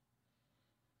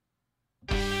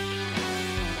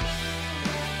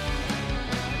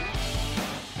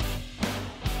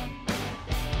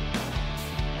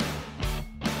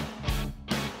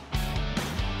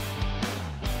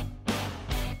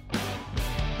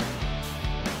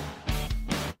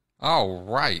All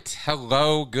right.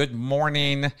 Hello. Good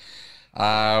morning.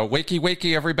 Wakey,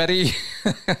 wakey, everybody.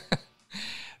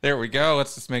 There we go.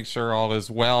 Let's just make sure all is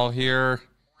well here.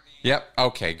 Yep.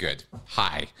 Okay, good.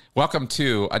 Hi. Welcome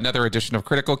to another edition of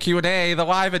Critical Q&A, the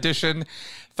live edition.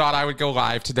 Thought I would go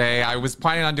live today. I was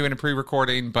planning on doing a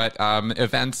pre-recording, but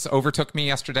events overtook me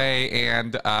yesterday,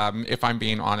 and if I'm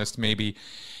being honest, maybe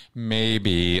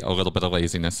a little bit of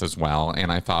laziness as well. And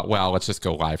I thought, well, let's just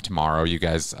go live tomorrow. You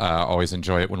guys always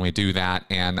enjoy it when we do that,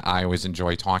 and I always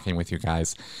enjoy talking with you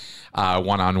guys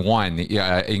one-on-one,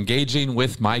 engaging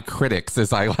with my critics,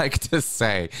 as I like to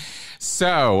say.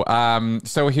 So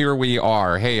here we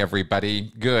are. Hey,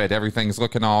 everybody. Good. Everything's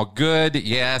looking all good.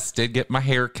 Yes, did get my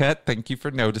hair cut. Thank you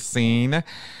for noticing.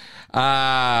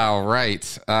 All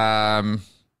right.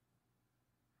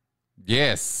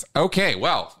 Yes. Okay,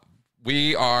 well,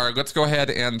 let's go ahead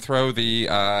and throw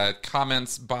the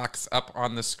comments box up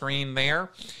on the screen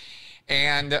there.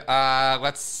 And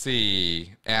let's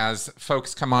see, as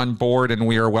folks come on board and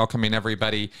we are welcoming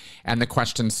everybody and the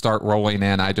questions start rolling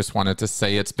in, I just wanted to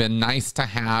say it's been nice to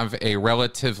have a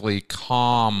relatively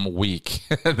calm week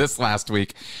this last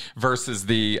week versus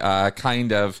the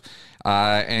kind of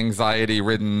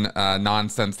anxiety-ridden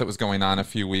nonsense that was going on a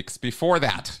few weeks before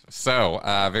that. So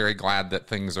very glad that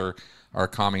things are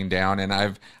calming down, and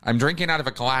I'm drinking out of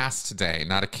a glass today,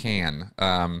 not a can.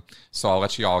 So I'll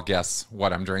let you all guess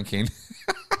what I'm drinking.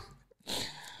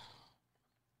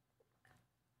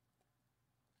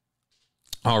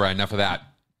 All right, enough of that.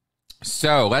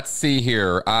 So let's see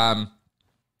here.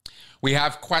 We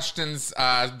have questions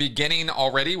beginning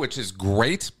already, which is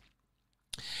great.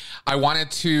 I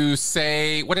wanted to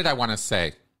say, what did I want to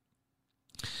say?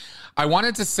 I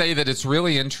wanted to say that it's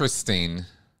really interesting.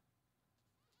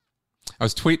 I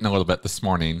was tweeting a little bit this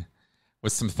morning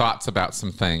with some thoughts about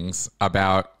some things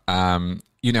about,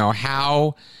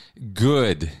 how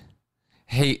good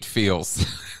hate feels,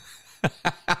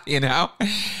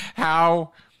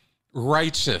 how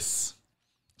righteous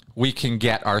we can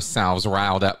get ourselves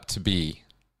riled up to be,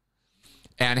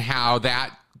 and how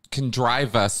that can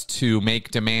drive us to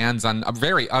make demands on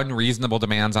very unreasonable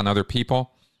demands on other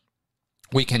people.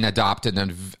 We can adopt an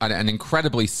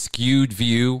incredibly skewed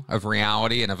view of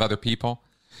reality and of other people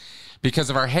because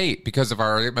of our hate, because of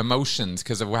our emotions,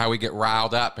 because of how we get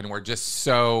riled up, and we're just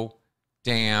so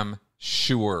damn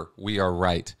sure we are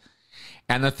right.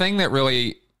 And the thing that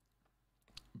really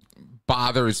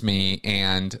bothers me,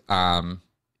 and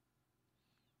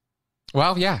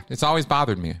it's always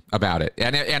bothered me about it,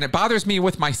 and it bothers me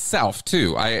with myself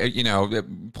too.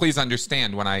 Please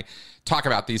understand, when I talk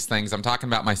about these things, I'm talking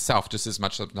about myself just as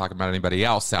much as I'm talking about anybody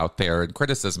else out there in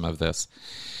criticism of this.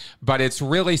 But it's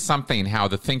really something how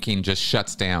the thinking just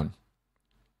shuts down.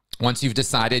 Once you've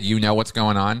decided you know what's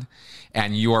going on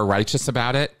and you are righteous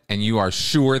about it and you are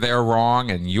sure they're wrong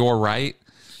and you're right,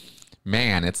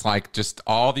 man, it's like just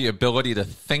all the ability to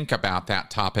think about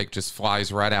that topic just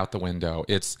flies right out the window.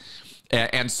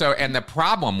 And the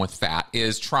problem with that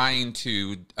is trying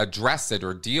to address it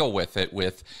or deal with it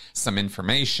with some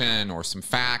information or some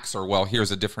facts or, well, here's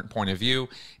a different point of view,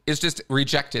 is just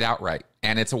reject it outright.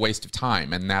 And it's a waste of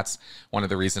time. And that's one of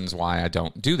the reasons why I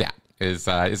don't do that, is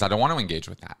I don't want to engage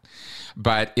with that.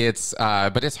 But it's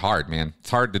hard, man. It's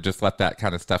hard to just let that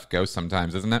kind of stuff go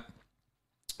sometimes, isn't it?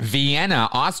 Vienna,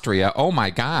 Austria. Oh, my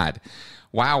God.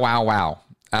 Wow.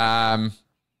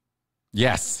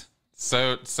 Yes.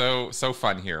 So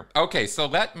fun here. Okay, so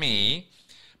let me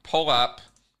pull up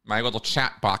my little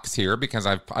chat box here because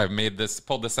I've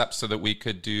pulled this up so that we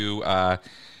could do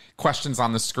questions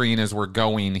on the screen as we're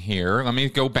going here. Let me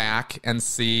go back and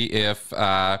see if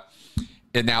now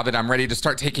that I'm ready to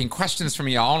start taking questions from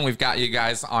y'all and we've got you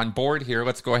guys on board here,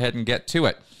 let's go ahead and get to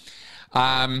it.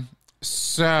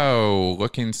 So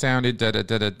looking, sounded,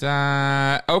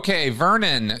 Okay,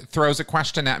 Vernon throws a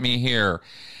question at me here.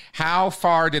 How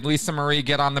far did Lisa Marie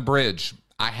get on the bridge?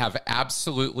 I have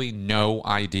absolutely no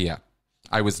idea.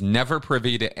 I was never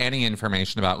privy to any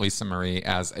information about Lisa Marie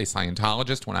as a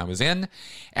Scientologist when I was in,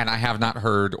 and I have not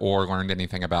heard or learned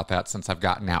anything about that since I've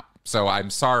gotten out. So I'm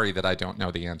sorry that I don't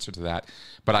know the answer to that,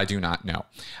 but I do not know.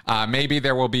 Maybe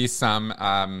there will be some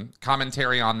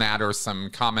commentary on that or some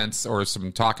comments or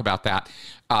some talk about that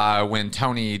when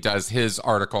Tony does his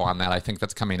article on that. I think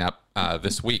that's coming up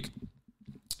this week.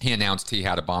 He announced he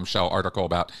had a bombshell article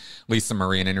about Lisa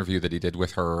Marie, an interview that he did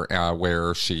with her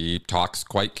where she talks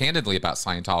quite candidly about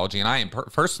Scientology. And I am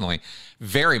personally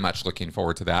very much looking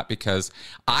forward to that because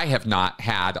I have not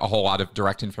had a whole lot of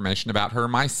direct information about her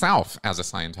myself as a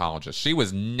Scientologist. She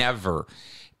was never,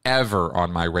 ever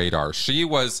on my radar.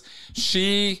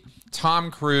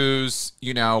 Tom Cruise,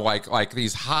 like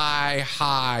these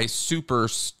high, super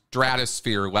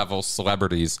stratosphere level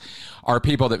celebrities are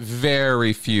people that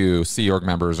very few Sea Org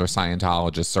members or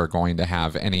Scientologists are going to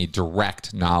have any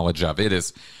direct knowledge of. It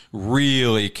is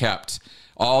really kept,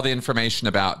 all the information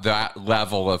about that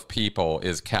level of people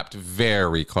is kept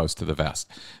very close to the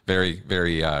vest. Very,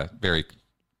 very, very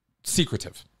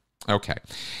secretive. Okay.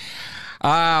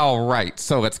 All right.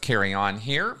 So let's carry on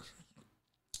here.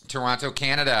 Toronto,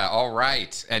 Canada. All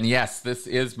right. And yes, this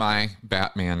is my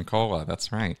Batman Cola.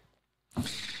 That's right.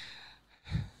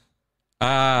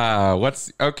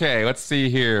 Let's see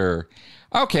here.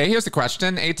 Okay, here's the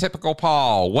question. Atypical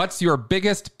Paul. What's your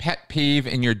biggest pet peeve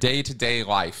in your day-to-day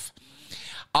life?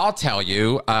 I'll tell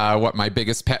you what my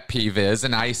biggest pet peeve is.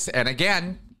 And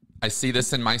again, I see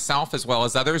this in myself as well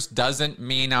as others. Doesn't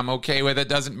mean I'm okay with it.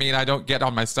 Doesn't mean I don't get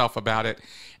on myself about it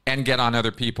and get on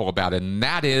other people about it. And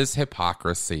that is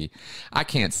hypocrisy. I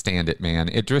can't stand it, man.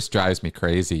 It just drives me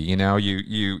crazy. You know,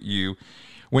 you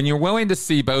when you're willing to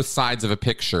see both sides of a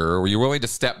picture, or you're willing to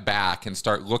step back and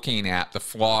start looking at the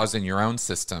flaws in your own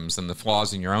systems and the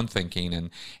flaws in your own thinking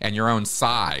and your own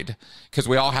side, because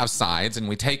we all have sides and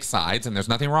we take sides, and there's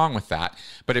nothing wrong with that.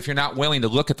 But if you're not willing to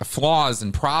look at the flaws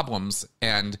and problems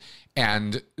and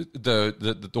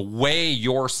the way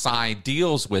your side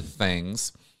deals with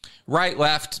things, right,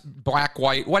 left, black,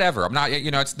 white, whatever. I'm not,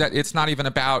 it's not even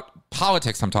about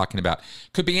politics I'm talking about.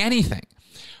 Could be anything.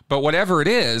 But whatever it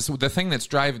is, the thing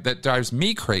that drives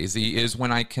me crazy is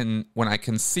when I can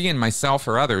see in myself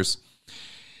or others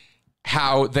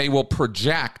how they will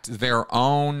project their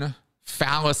own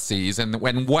fallacies and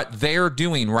when what they're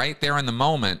doing right there in the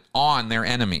moment on their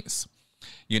enemies.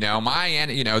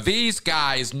 These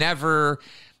guys never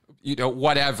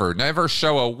never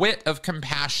show a whit of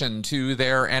compassion to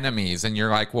their enemies. And you're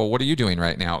like, well, what are you doing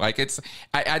right now? Like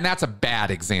and that's a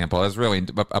bad example. That's really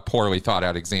a poorly thought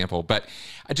out example, but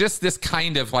just this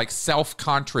kind of like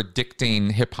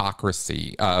self-contradicting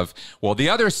hypocrisy of, well, the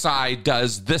other side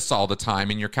does this all the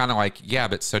time. And you're kind of like, yeah,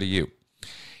 but so do you.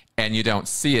 And you don't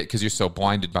see it because you're so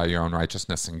blinded by your own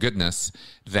righteousness and goodness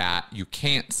that you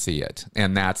can't see it.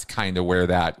 And that's kind of where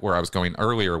I was going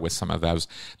earlier with some of those.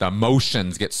 The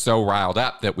emotions get so riled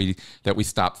up that we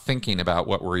stop thinking about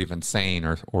what we're even saying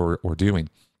or doing.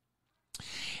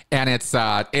 And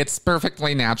it's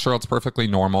perfectly natural. It's perfectly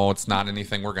normal. It's not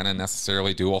anything we're going to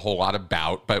necessarily do a whole lot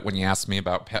about. But when you ask me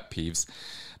about pet peeves,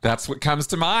 that's what comes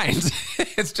to mind.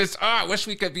 It's just, I wish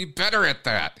we could be better at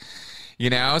that.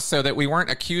 So that we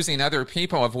weren't accusing other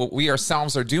people of what we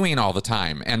ourselves are doing all the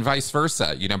time, and vice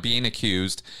versa, being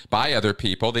accused by other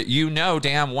people that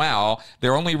damn well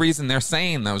their only reason they're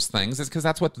saying those things is because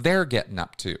that's what they're getting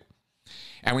up to.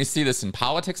 And we see this in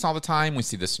politics all the time. We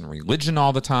see this in religion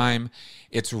all the time.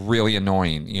 It's really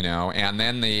annoying, and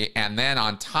then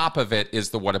on top of it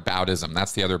is the whataboutism.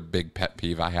 That's the other big pet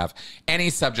peeve I have. Any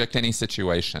subject, any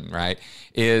situation, right,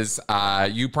 is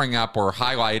you bring up or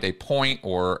highlight a point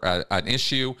or an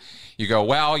issue. You go,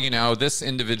 well, this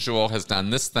individual has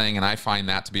done this thing and I find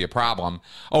that to be a problem.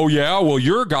 Oh, yeah, well,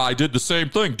 your guy did the same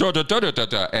thing. Da, da, da, da, da,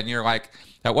 da. And you're like,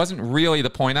 that wasn't really the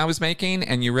point I was making,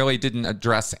 and you really didn't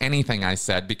address anything I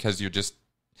said because you just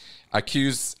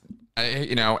accuse,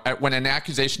 when an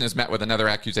accusation is met with another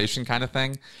accusation kind of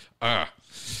thing.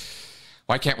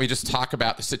 Why can't we just talk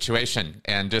about the situation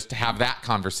and just have that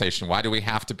conversation? Why do we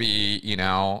have to be,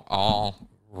 all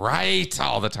right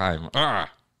all the time?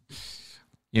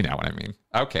 You know what I mean.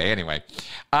 Okay, anyway.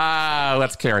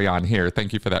 Let's carry on here.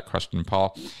 Thank you for that question,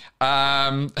 Paul.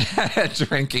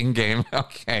 Drinking game.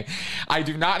 Okay. I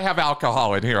do not have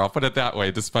alcohol in here. I'll put it that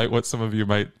way, despite what some of you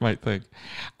might think.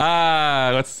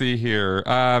 Let's see here.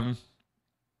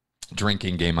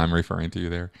 Drinking game, I'm referring to you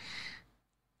there.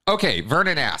 Okay,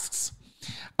 Vernon asks,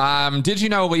 did you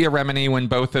know Leah Remini when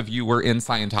both of you were in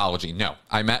Scientology? No.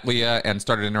 I met Leah and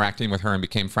started interacting with her and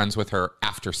became friends with her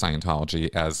after Scientology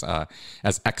as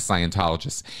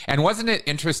ex-Scientologists. And wasn't it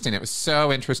interesting? It was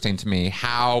so interesting to me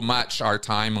how much our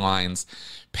timelines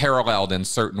paralleled in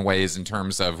certain ways in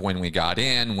terms of when we got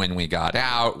in, when we got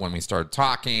out, when we started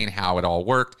talking, how it all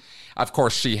worked. Of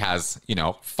course, she has,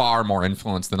 far more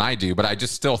influence than I do, but I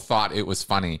just still thought it was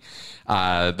funny,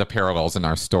 the parallels in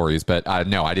our stories. But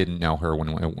no, I didn't know her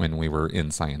when we were in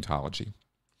Scientology.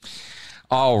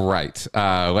 All right,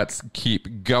 let's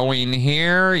keep going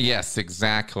here. Yes,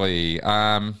 exactly.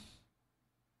 Oh,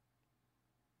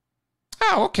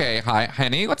 okay. Hi,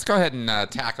 Henny. Let's go ahead and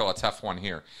tackle a tough one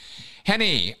here.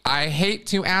 Henny, I hate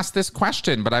to ask this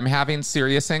question, but I'm having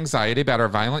serious anxiety about our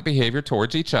violent behavior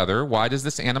towards each other. Why does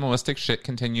this animalistic shit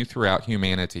continue throughout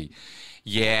humanity?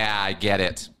 Yeah, I get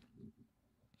it.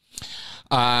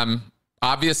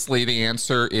 Obviously, the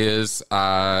answer is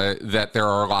that there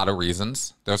are a lot of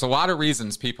reasons. There's a lot of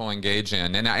reasons people engage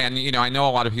in, and you know, I know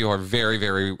a lot of people are very,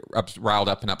 very riled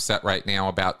up and upset right now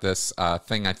about this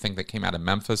thing. I think that came out of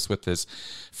Memphis with this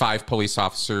 5 police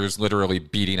officers literally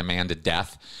beating a man to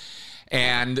death.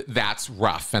 And that's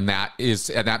rough, and that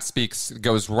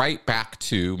goes right back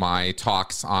to my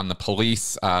talks on the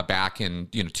police back in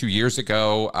 2 years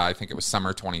ago. I think it was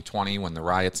summer 2020 when the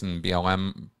riots and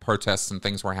BLM protests and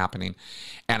things were happening,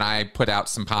 and I put out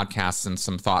some podcasts and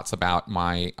some thoughts about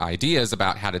my ideas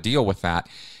about how to deal with that.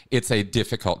 It's a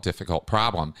difficult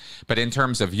problem. But in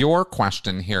terms of your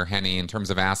question here, Henny, in terms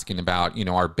of asking about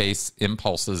our base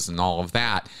impulses and all of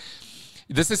that.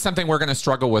 This is something we're going to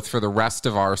struggle with for the rest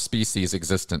of our species'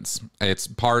 existence. It's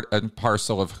part and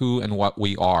parcel of who and what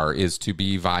we are, is to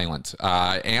be violent.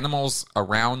 Animals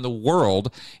around the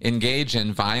world engage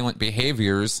in violent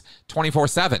behaviors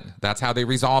 24/7. That's how they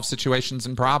resolve situations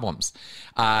and problems.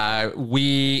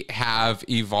 We have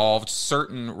evolved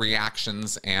certain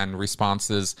reactions and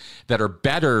responses that are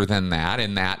better than that,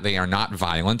 in that they are not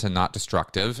violent and not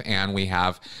destructive. And we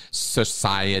have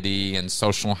society and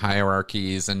social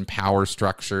hierarchies and power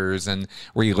structures and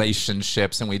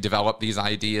relationships, and we develop these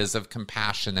ideas of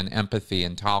compassion and empathy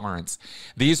and tolerance.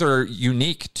 These are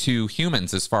unique to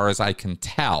humans, as far as I can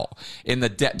tell, in the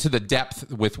to the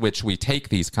depth with which we take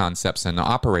these concepts and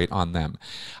operate on them.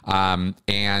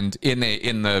 And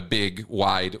in the big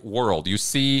wide world, you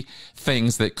see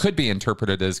things that could be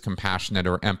interpreted as compassionate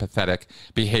or empathetic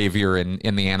behavior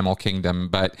in the animal kingdom,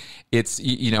 but it's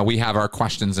we have our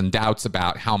questions and doubts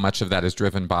about how much of that is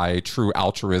driven by true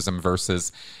altruism versus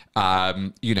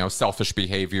selfish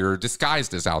behavior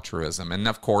disguised as altruism. And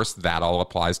of course, that all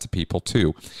applies to people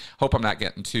too. Hope I'm not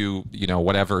getting too,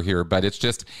 whatever here, but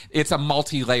it's a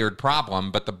multi-layered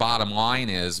problem. But the bottom line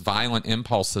is violent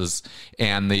impulses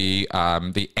and the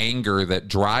anger that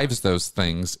drives those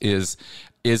things is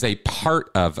a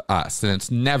part of us, and it's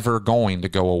never going to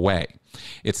go away.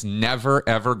 It's never,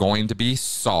 ever going to be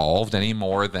solved any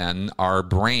more than our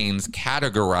brains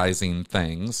categorizing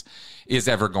things is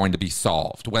ever going to be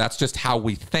solved. Well, that's just how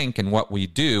we think and what we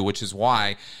do, which is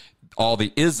why all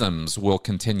the isms will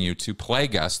continue to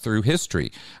plague us through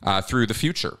history, through the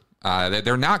future.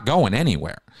 They're not going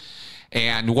anywhere.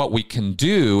 And what we can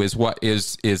do is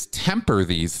temper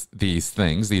these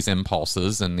things, these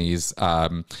impulses, and these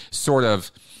sort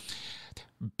of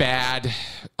bad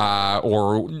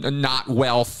or not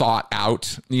well thought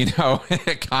out,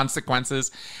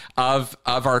 consequences of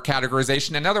our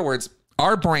categorization. In other words,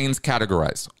 our brains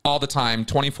categorize all the time,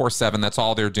 24/7. That's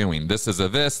all they're doing. This is a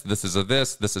this, this is a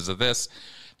this, this is a this.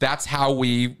 That's how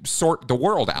we sort the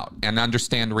world out and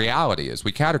understand reality, as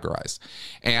we categorize.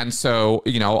 And so,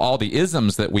 all the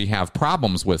isms that we have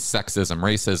problems with, sexism,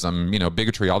 racism,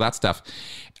 bigotry, all that stuff,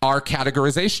 are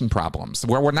categorization problems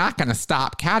where we're not going to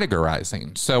stop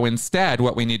categorizing. So instead,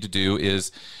 what we need to do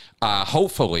is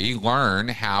hopefully learn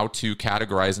how to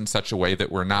categorize in such a way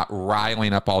that we're not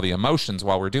riling up all the emotions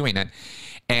while we're doing it.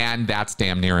 And that's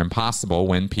damn near impossible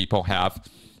when people have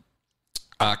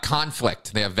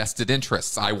conflict. They have vested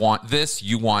interests. I want this,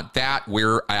 you want that.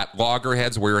 We're at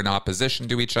loggerheads. We're in opposition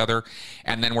to each other.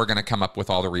 And then we're going to come up with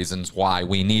all the reasons why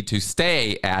we need to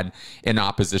stay in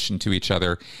opposition to each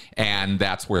other. And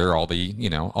that's where all the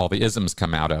isms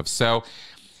come out of. So,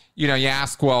 you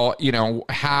ask, well,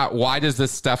 why does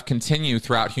this stuff continue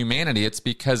throughout humanity? It's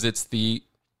because it's the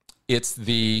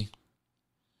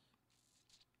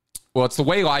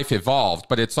way life evolved,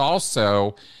 but it's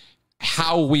also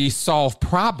how we solve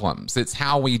problems. It's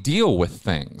how we deal with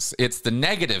things. It's the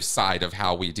negative side of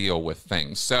how we deal with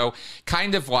things. So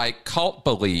kind of like cult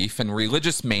belief and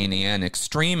religious mania and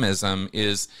extremism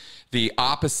is the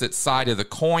opposite side of the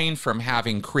coin from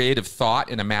having creative thought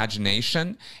and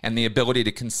imagination and the ability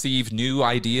to conceive new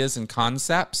ideas and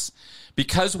concepts.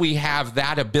 Because we have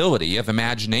that ability of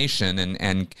imagination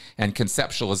and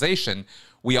conceptualization,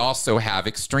 we also have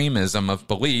extremism of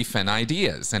belief and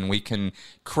ideas, and we can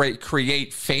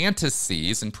create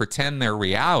fantasies and pretend they're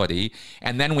reality,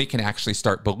 and then we can actually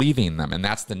start believing them, and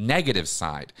that's the negative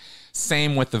side.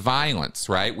 Same with the violence,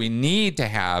 right? We need to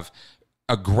have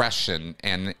aggression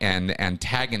and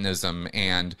antagonism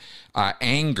and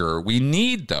anger. We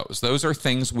need those. Those are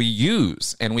things we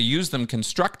use, and we use them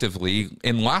constructively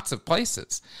in lots of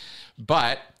places.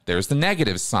 But there's the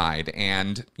negative side,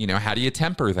 and how do you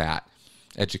temper that?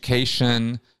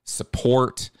 Education,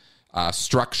 support,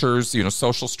 structures,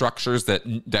 social structures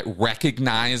that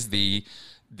recognize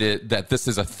that this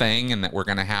is a thing and that we're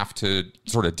going to have to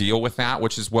sort of deal with that,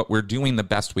 which is what we're doing the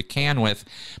best we can with,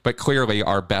 but clearly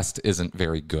our best isn't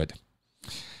very good.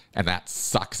 And that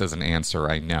sucks as an answer,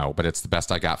 I know, but it's the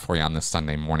best I got for you on this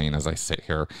Sunday morning as I sit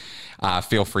here.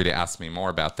 Feel free to ask me more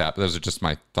about that. But those are just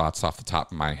my thoughts off the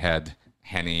top of my head,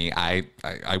 Henny. I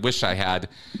wish I had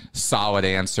solid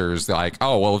answers like,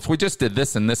 oh, well, if we just did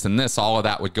this and this and this, all of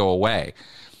that would go away.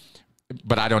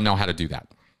 But I don't know how to do that.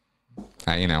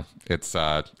 It's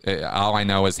all I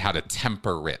know is how to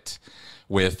temper it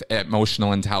with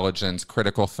emotional intelligence,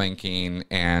 critical thinking,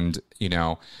 and,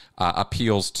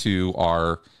 appeals to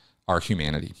our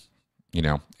humanity,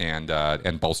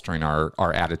 and bolstering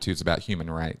our attitudes about human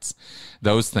rights.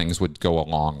 Those things would go a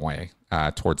long way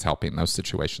towards helping those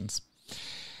situations.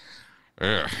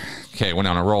 Okay, went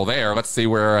on a roll there. Let's see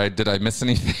where did I miss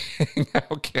anything?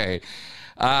 Okay.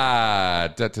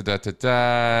 Amanda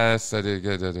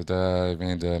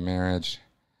marriage.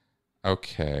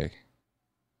 Okay.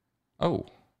 Oh.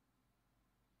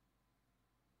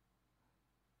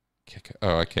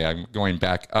 Okay. I'm going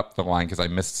back up the line because I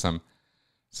missed some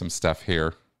stuff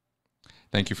here.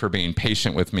 Thank you for being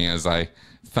patient with me as I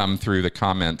thumb through the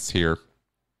comments here.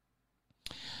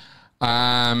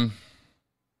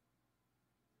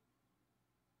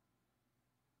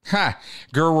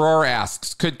 Gurroar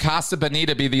asks, could Casa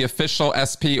Bonita be the official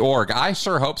SP org? I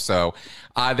sure hope so.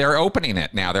 They're opening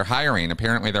it now. They're hiring.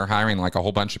 Apparently, they're hiring like a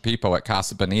whole bunch of people at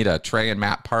Casa Bonita. Trey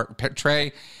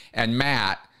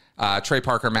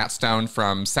Parker, Matt Stone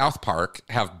from South Park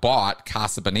have bought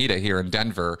Casa Bonita here in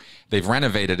Denver. They've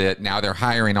renovated it. Now they're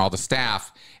hiring all the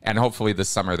staff, and hopefully this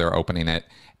summer they're opening it,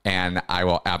 and I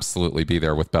will absolutely be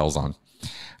there with bells on.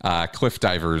 Cliff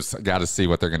divers, got to see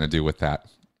what they're going to do with that.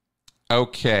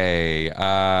 Okay,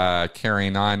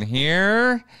 carrying on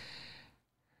here.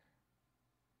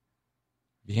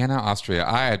 Vienna, Austria.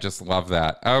 I just love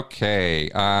that. Okay.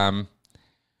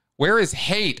 Where is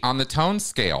hate on the tone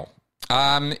scale?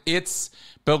 It's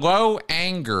below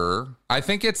anger. I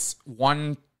think it's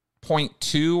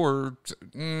 1.2 or...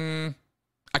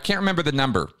 I can't remember the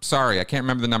number. Sorry, I can't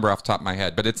remember the number off the top of my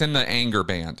head, but it's in the anger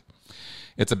band.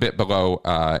 It's a bit below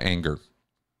anger.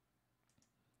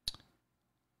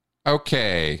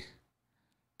 Okay.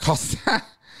 Call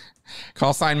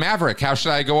sign Maverick. How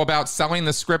should I go about selling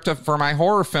the script for my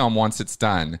horror film once it's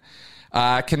done?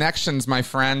 Connections, my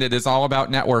friend. It is all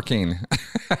about networking.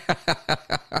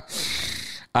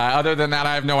 Other than that,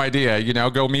 I have no idea.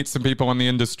 Go meet some people in the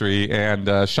industry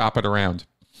and shop it around.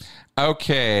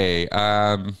 Okay.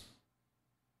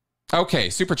 Okay,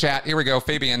 super chat. Here we go.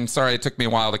 Fabian, sorry it took me a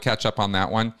while to catch up on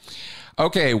that one.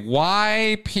 Okay,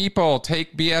 why people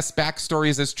take BS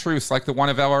backstories as truths, like the one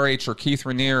of LRH or Keith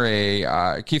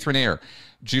Raniere,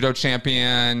 judo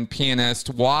champion,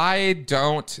 pianist. Why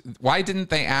didn't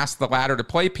they ask the latter to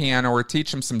play piano or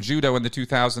teach him some judo in the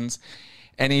 2000s?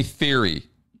 Any theory?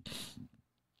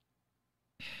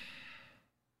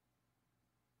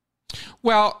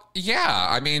 Well, yeah.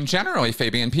 I mean, generally,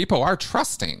 Fabian, people are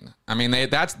trusting. I mean,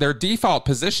 that's their default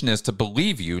position is to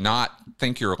believe you, not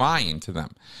think you're lying to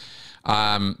them.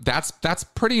 That's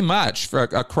pretty much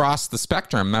across the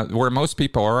spectrum where most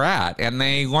people are at, and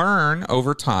they learn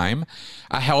over time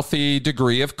a healthy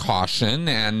degree of caution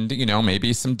and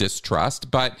maybe some distrust,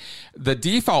 but the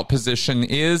default position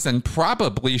is and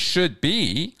probably should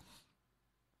be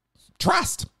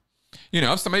trust.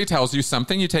 If somebody tells you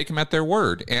something, you take them at their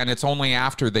word, and it's only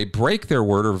after they break their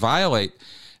word or violate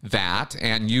that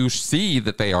and you see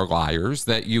that they are liars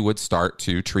that you would start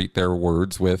to treat their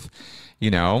words with a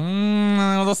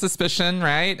little suspicion,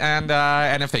 right? And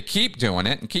if they keep doing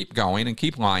it and keep going and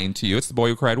keep lying to you, it's the boy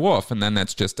who cried wolf. And then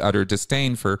that's just utter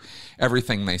disdain for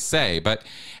everything they say. But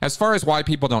as far as why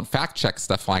people don't fact check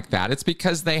stuff like that, it's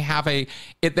because they have the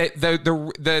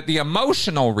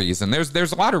emotional reason.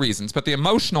 There's a lot of reasons, but the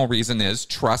emotional reason is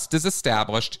trust is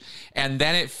established, and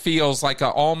then it feels like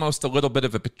almost a little bit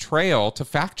of a betrayal to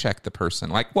fact check the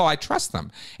person. Like, well, I trust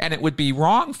them, and it would be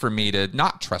wrong for me to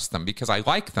not trust them because I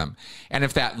like them. And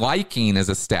if that liking is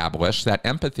established, that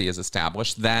empathy is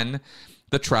established, then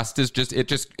the trust is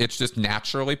just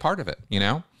naturally part of it,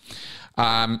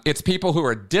 It's people who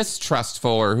are distrustful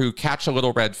or who catch a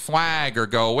little red flag or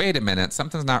go, wait a minute,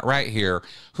 something's not right here,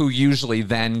 who usually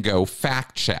then go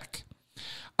fact check.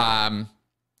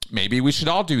 Maybe we should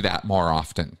all do that more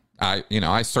often.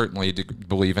 I certainly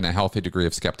believe in a healthy degree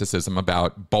of skepticism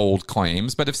about bold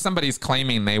claims, but if somebody's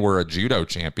claiming they were a judo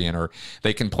champion or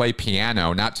they can play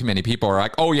piano, not too many people are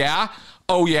like, oh yeah,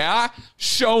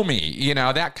 show me.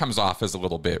 That comes off as a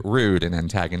little bit rude and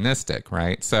antagonistic,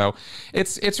 right? So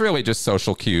it's really just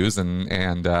social cues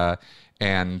and how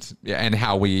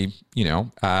we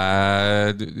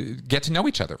get to know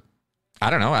each other. I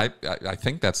don't know. I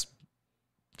think that's.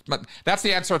 But that's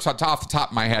the answer off the top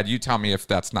of my head. You tell me if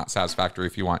that's not satisfactory,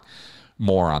 if you want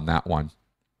more on that one.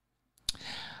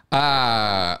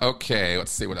 Okay,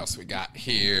 let's see what else we got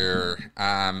here.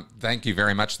 Thank you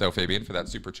very much, though, Fabian, for that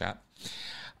super chat.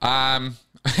 What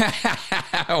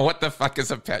the fuck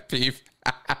is a pet peeve?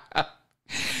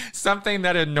 Something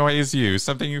that annoys you,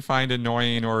 something you find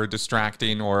annoying or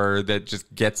distracting or that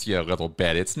just gets you a little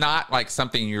bit. It's not like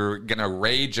something you're going to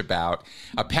rage about.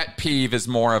 A pet peeve is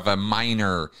more of a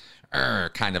minor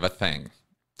kind of a thing.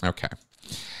 Okay.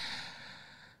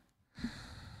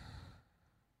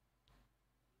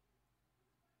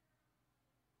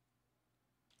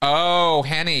 Oh,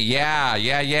 Henny.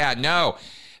 Yeah.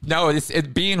 No,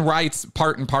 being right's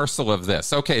part and parcel of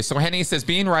this. Okay, so Henny says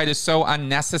being right is so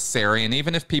unnecessary, and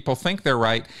even if people think they're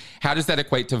right, how does that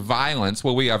equate to violence?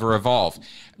 Will we ever evolve?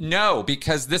 No,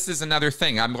 because this is another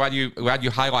thing. I'm glad you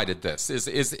highlighted this.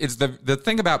 Is the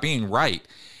thing about being right?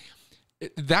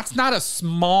 That's not a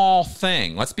small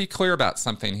thing. Let's be clear about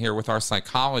something here with our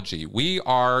psychology. We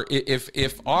are,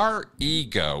 if our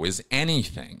ego is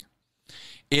anything,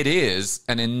 it is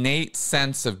an innate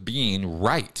sense of being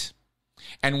right.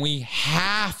 And we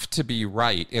have to be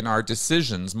right in our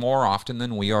decisions more often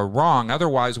than we are wrong.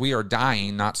 Otherwise, we are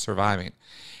dying, not surviving.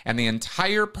 And the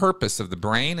entire purpose of the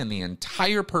brain and the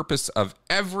entire purpose of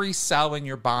every cell in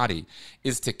your body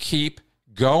is to keep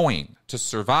going, to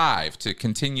survive, to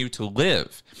continue to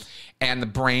live. And the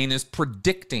brain is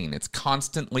predicting. It's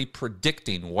constantly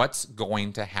predicting what's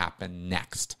going to happen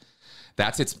next.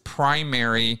 That's its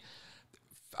primary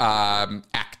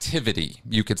activity.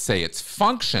 You could say its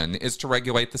function is to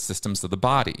regulate the systems of the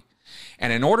body.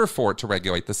 And in order for it to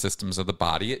regulate the systems of the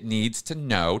body, it needs to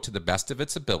know to the best of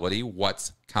its ability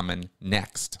what's coming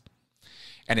next.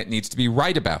 And it needs to be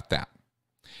right about that.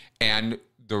 And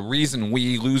the reason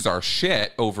we lose our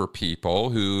shit over people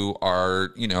who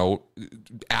are,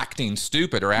 acting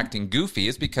stupid or acting goofy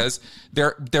is because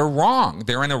they're wrong.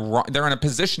 They're in a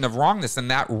position of wrongness,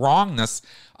 and that wrongness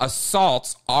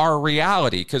assaults our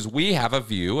reality because we have a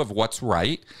view of what's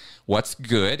right, what's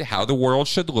good, how the world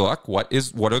should look, what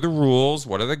are the rules,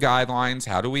 what are the guidelines,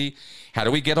 how do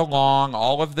we get along,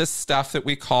 all of this stuff that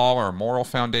we call our moral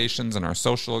foundations and our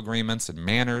social agreements and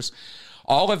manners.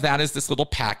 All of that is this little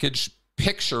package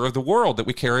picture of the world that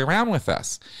we carry around with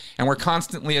us, and we're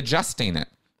constantly adjusting it.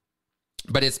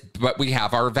 But we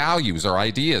have our values, our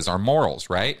ideas, our morals,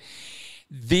 right?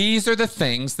 These are the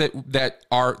things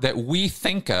that we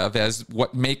think of as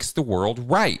what makes the world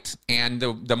right. And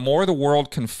the more the world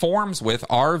conforms with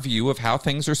our view of how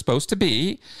things are supposed to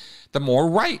be, the more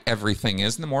right everything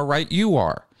is and the more right you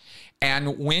are.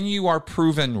 And when you are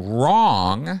proven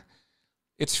wrong,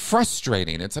 it's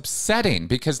frustrating. It's upsetting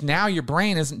because now your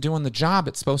brain isn't doing the job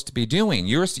it's supposed to be doing.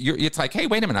 It's like, hey,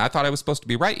 wait a minute. I thought I was supposed to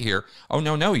be right here. Oh,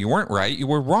 no, you weren't right. You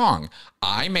were wrong.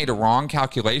 I made a wrong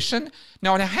calculation.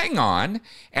 No, now hang on.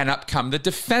 And up come the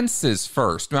defenses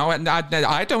first. No, and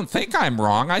I don't think I'm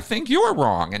wrong. I think you're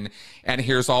wrong. And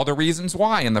here's all the reasons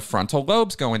why. And the frontal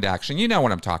lobes go into action. You know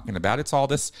what I'm talking about. It's all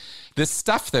this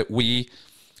stuff that we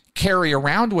carry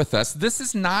around with us. This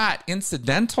is not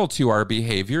incidental to our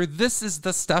behavior. This is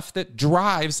the stuff that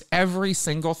drives every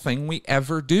single thing we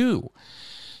ever do.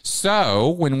 So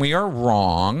when we are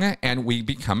wrong and we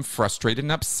become frustrated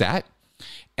and upset,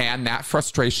 and that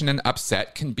frustration and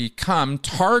upset can become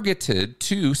targeted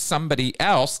to somebody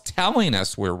else telling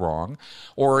us we're wrong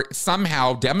or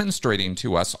somehow demonstrating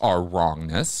to us our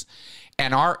wrongness,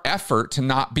 and our effort to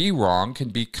not be wrong can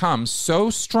become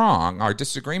so strong, our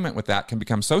disagreement with that can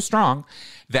become so strong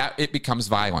that it becomes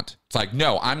violent. It's like,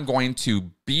 no, I'm going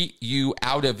to beat you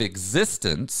out of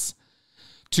existence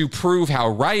to prove how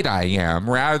right I am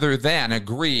rather than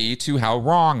agree to how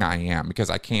wrong I am,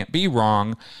 because I can't be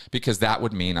wrong, because that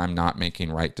would mean I'm not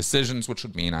making right decisions, which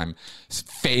would mean I'm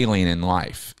failing in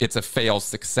life. It's a fail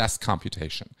success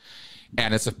computation.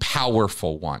 And it's a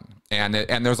powerful one. And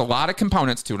there's a lot of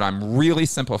components to it. I'm really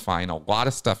simplifying a lot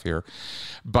of stuff here.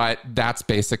 But that's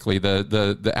basically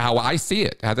the how I see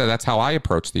it. That's how I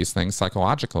approach these things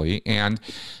psychologically. And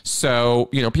so,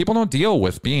 people don't deal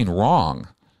with being wrong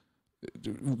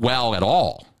well at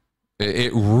all.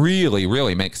 It really,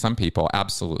 really makes some people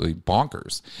absolutely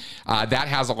bonkers. That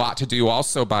has a lot to do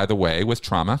also, by the way, with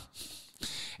trauma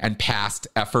and past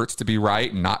efforts to be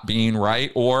right and not being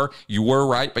right, or you were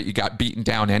right, but you got beaten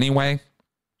down anyway.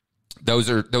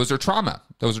 Those are trauma.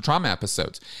 Those are trauma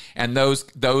episodes. And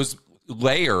those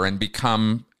layer and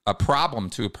become a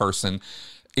problem to a person,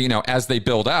 as they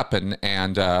build up and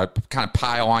kind of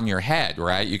pile on your head,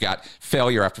 right? You got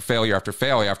failure after failure after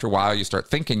failure. After a while, you start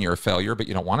thinking you're a failure, but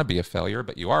you don't want to be a failure,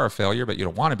 but you are a failure, but you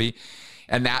don't want to be.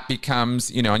 And that becomes,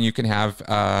 and you can have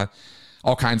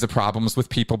all kinds of problems with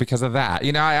people because of that.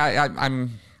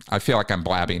 I feel like I'm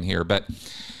blabbing here, but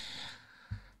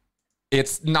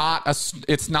it's not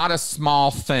a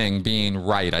small thing being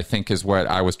right, I think, is what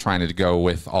I was trying to go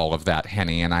with all of that,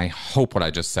 Henny. And I hope what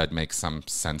I just said makes some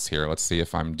sense here. Let's see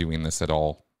if I'm doing this at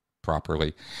all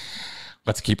properly.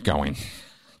 Let's keep going.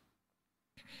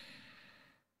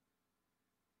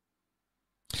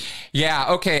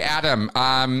 Yeah, okay, Adam.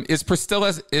 Is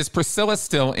Priscilla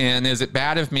still in? Is it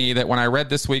bad of me that when I read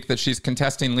this week that she's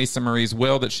contesting Lisa Marie's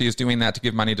will, that she is doing that to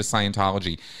give money to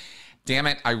Scientology? Damn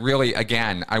it,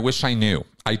 I wish I knew.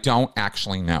 I don't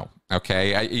actually know.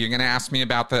 Okay, you're going to ask me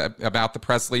about the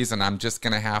Presleys, and I'm just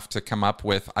going to have to come up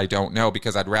with I don't know,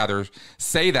 because I'd rather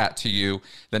say that to you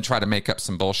than try to make up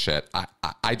some bullshit.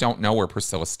 I don't know where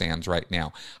Priscilla stands right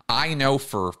now. I know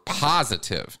for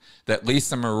positive that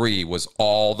Lisa Marie was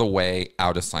all the way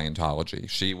out of Scientology.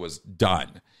 She was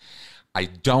done. I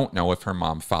don't know if her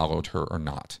mom followed her or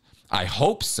not. I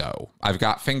hope so. I've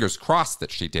got fingers crossed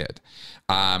that she did,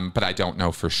 but I don't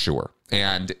know for sure.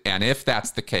 And if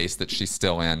that's the case, that she's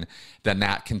still in, then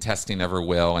that contesting of her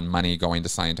will and money going to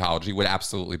Scientology would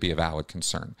absolutely be a valid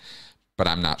concern. But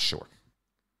I'm not sure.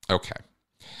 Okay.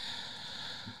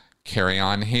 Carry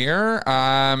on here.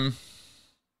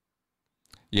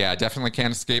 Yeah, definitely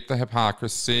can't escape the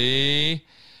hypocrisy.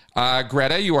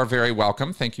 Greta, you are very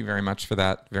welcome. Thank you very much for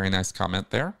that very nice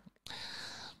comment there.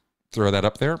 Throw that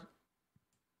up there.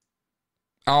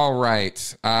 All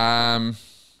right.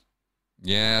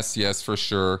 Yes, for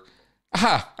sure.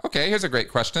 Aha, okay, here's a great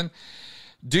question.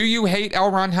 Do you hate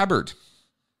L. Ron Hubbard?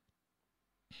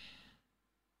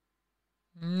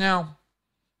 No,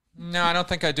 I don't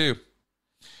think I do.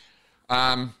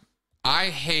 I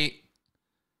hate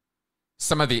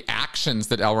some of the actions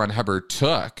that L. Ron Hubbard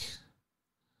took.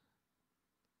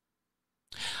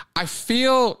 I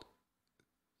feel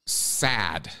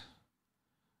sad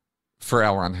for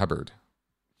L. Ron Hubbard.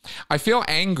 I feel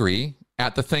angry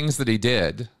at the things that he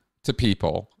did to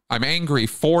people. I'm angry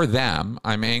for them.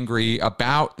 I'm angry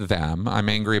about them. I'm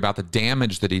angry about the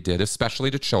damage that he did, especially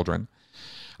to children.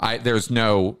 There's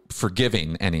no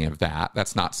forgiving any of that.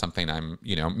 That's not something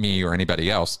me or anybody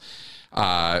else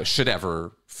should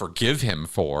ever forgive him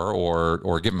for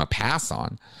or give him a pass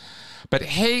on. But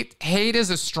hate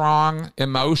is a strong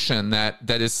emotion that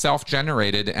is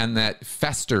self-generated and that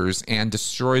festers and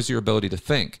destroys your ability to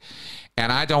think.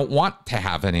 And I don't want to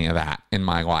have any of that in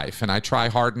my life. And I try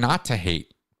hard not to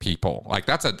hate people. Like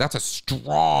that's a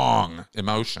strong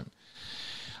emotion.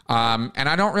 And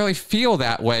I don't really feel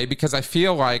that way because I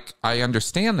feel like I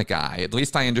understand the guy. At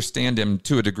least I understand him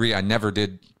to a degree I never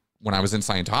did when I was in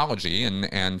Scientology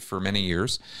and for many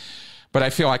years. But I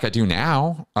feel like I do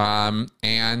now.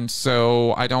 And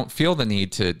so I don't feel the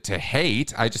need to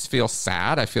hate. I just feel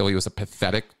sad. I feel he was a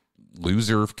pathetic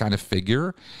loser kind of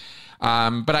figure.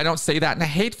 But I don't say that in a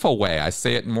hateful way. I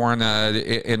say it more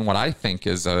in what I think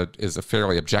is a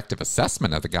fairly objective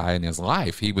assessment of the guy in his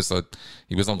life. He was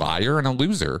a liar and a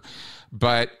loser,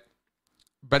 but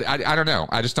I don't know.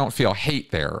 I just don't feel hate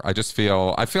there. I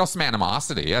feel some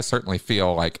animosity. I certainly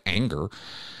feel like anger,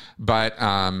 but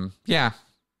yeah,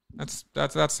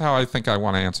 that's how I think I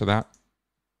want to answer that.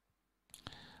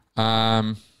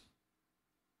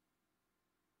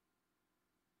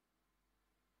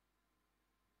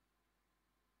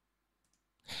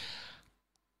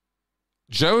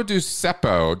 Joe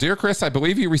Duceppo. Dear Chris, I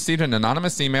believe you received an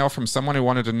anonymous email from someone who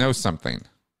wanted to know something.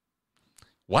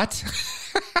 What?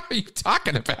 What are you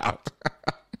talking about?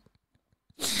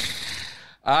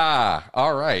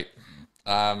 All right.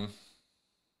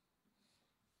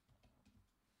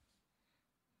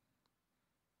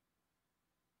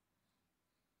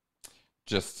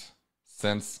 Just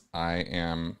since I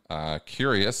am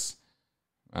curious.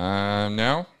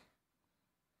 No?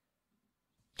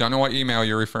 Don't know what email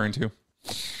you're referring to.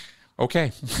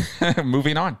 Okay,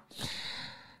 moving on.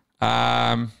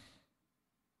 Well,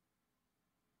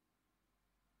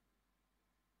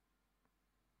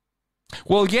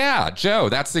 yeah, Joe,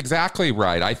 that's exactly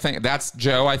right. I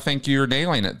think you're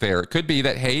nailing it there. It could be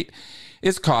that hate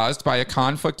is caused by a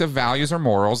conflict of values or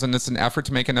morals, and it's an effort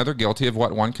to make another guilty of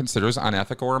what one considers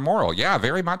unethical or immoral. Yeah,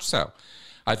 very much so.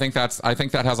 I think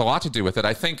that has a lot to do with it.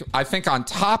 I think on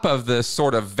top of this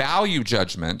sort of value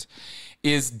judgment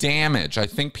is damage. I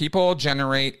think people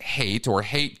generate hate, or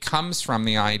hate comes from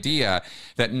the idea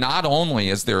that not only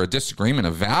is there a disagreement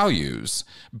of values,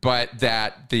 but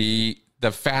that the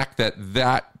fact that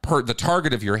the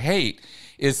target of your hate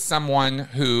is someone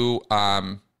who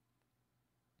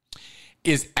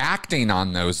is acting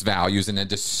on those values in a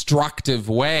destructive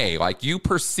way. Like you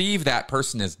perceive that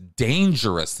person as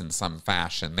dangerous in some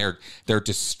fashion. They're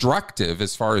destructive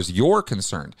as far as you're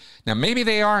concerned. Now, maybe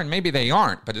they are and maybe they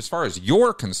aren't, but as far as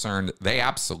you're concerned, they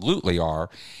absolutely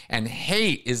are. And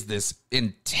hate is this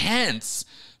intense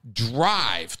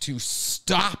drive to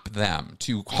stop them,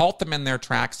 to halt them in their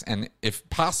tracks, and if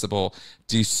possible,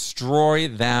 destroy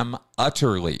them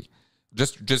utterly.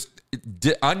 Just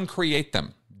uncreate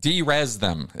them. De-res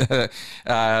them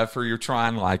for your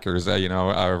Tron likers,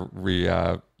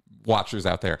 watchers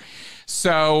out there.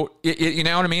 So, you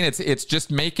know what I mean? It's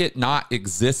just make it not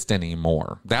exist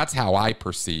anymore. That's how I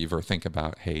perceive or think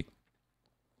about hate.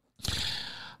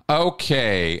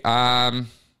 Okay. I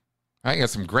got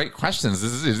some great questions.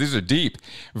 These are deep.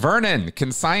 Vernon,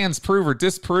 can science prove or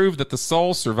disprove that the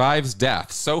soul survives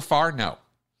death? So far, no.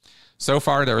 So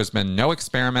far, there has been no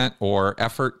experiment or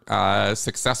effort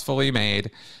successfully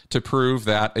made to prove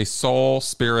that a soul,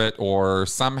 spirit, or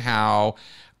somehow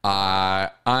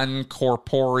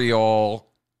uncorporeal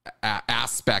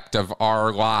aspect of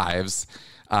our lives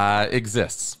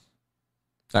exists.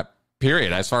 That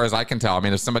period, as far as I can tell. I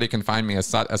mean, if somebody can find me a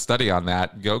study on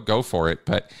that, go for it.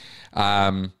 But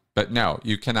no,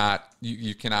 you cannot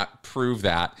prove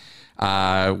that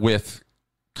with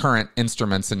current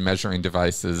instruments and measuring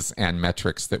devices and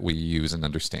metrics that we use and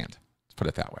understand. Let's put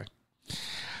it that way.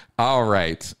 All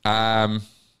right.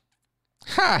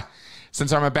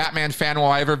 Since I'm a Batman fan, will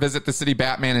I ever visit the city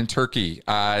Batman in Turkey?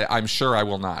 I'm sure I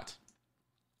will not.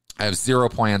 I have zero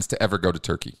plans to ever go to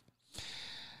Turkey.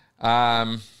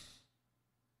 Oh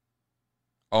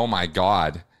my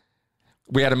God.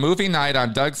 We had a movie night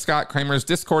on Doug Scott Kramer's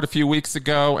Discord a few weeks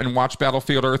ago and watched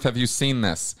Battlefield Earth. Have you seen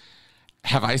this?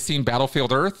 Have I seen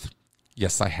Battlefield Earth?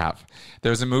 Yes, I have.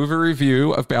 There's a movie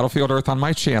review of Battlefield Earth on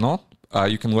my channel.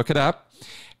 You can look it up.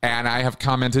 And I have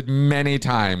commented many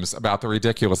times about the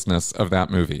ridiculousness of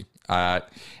that movie. And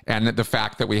the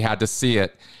fact that we had to see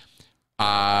it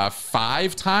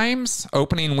 5 times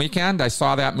opening weekend. I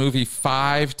saw that movie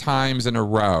 5 times in a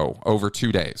row over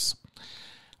 2 days.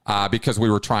 Because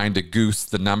we were trying to goose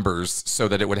the numbers so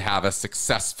that it would have a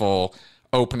successful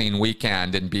opening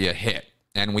weekend and be a hit.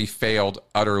 And we failed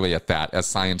utterly at that as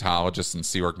Scientologists and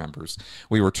Sea Org members.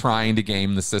 We were trying to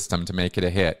game the system to make it a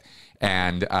hit.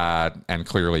 And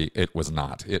clearly it was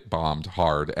not. It bombed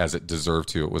hard as it deserved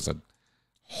to. It was a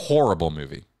horrible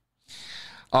movie.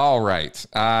 All right.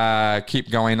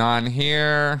 Keep going on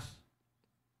here.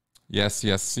 Yes.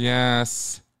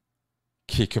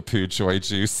 Kickapoo Joy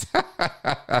Juice.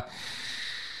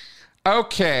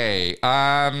 Okay.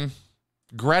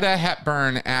 Greta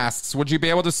Hepburn asks, would you be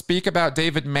able to speak about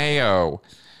David Mayo?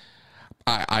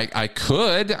 I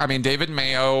could. I mean, David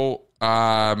Mayo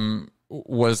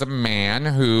was a man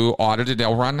who audited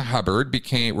L. Ron Hubbard,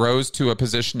 rose to a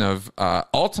position of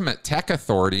ultimate tech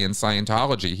authority in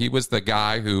Scientology. He was the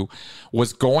guy who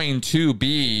was going to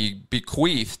be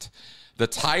bequeathed the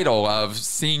title of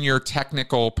senior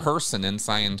technical person in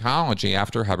Scientology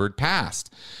after Hubbard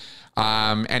passed.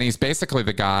 And he's basically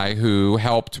the guy who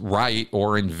helped write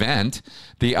or invent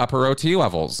the upper OT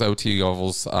levels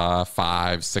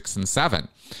 5, 6, and 7.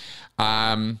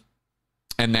 And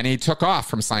then he took off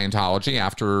from Scientology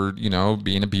after,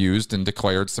 being abused and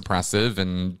declared suppressive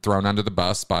and thrown under the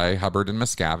bus by Hubbard and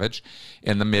Miscavige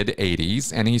in the mid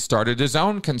 80s. And he started his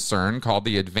own concern called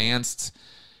the Advanced,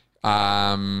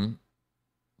 The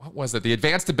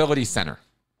Advanced Ability Center.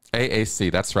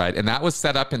 AAC, that's right. And that was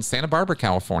set up in Santa Barbara,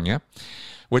 California,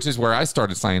 which is where I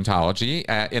started Scientology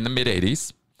in the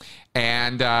mid-'80s.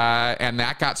 And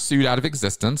that got sued out of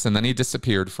existence, and then he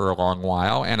disappeared for a long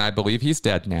while, and I believe he's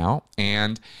dead now.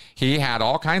 And he had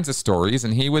all kinds of stories,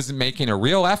 and he was making a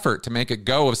real effort to make a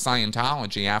go of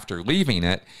Scientology after leaving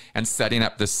it and setting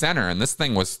up the center. And this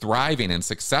thing was thriving and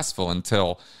successful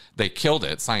until they killed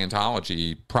it.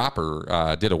 Scientology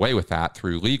proper did away with that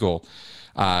through legal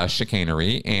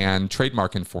chicanery and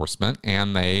trademark enforcement,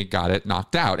 and they got it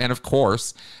knocked out. And of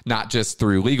course, not just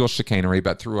through legal chicanery,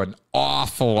 but through an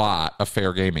awful lot of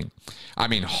fair gaming. I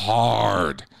mean,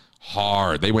 hard.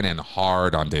 They went in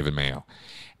hard on David Mayo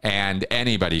and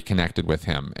anybody connected with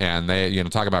him. And they,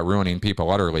 talk about ruining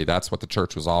people utterly. That's what the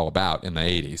church was all about in the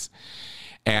 80s.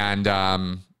 And,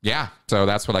 so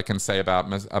that's what I can say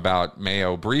about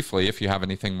Mayo briefly. If you have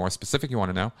anything more specific you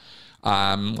want to know,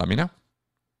 let me know.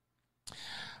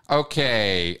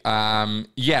 Okay.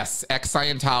 Yes,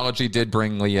 ex-Scientology did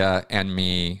bring Leah and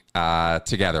me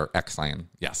together. Ex-Scion.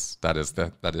 Yes, that is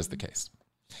the case.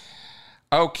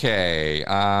 Okay.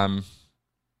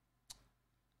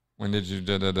 When did you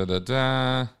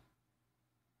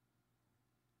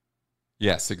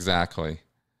Yes, exactly.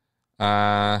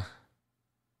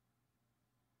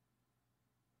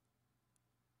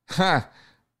 Huh.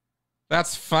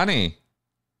 That's funny.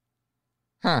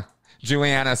 Huh.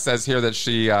 Juliana says here that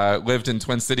she lived in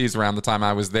Twin Cities around the time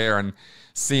I was there and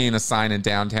seeing a sign in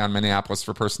downtown Minneapolis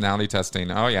for personality testing.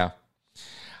 Oh, yeah.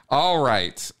 All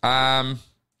right.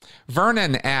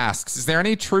 Vernon asks, is there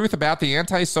any truth about the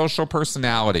antisocial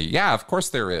personality? Yeah, of course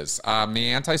there is.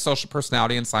 The antisocial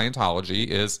personality in Scientology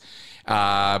is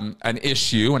an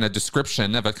issue and a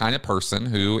description of a kind of person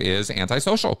who is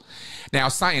antisocial. Now,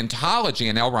 Scientology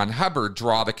and L. Ron Hubbard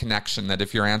draw the connection that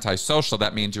if you're antisocial,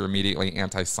 that means you're immediately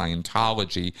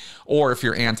anti-Scientology, or if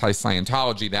you're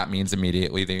anti-Scientology, that means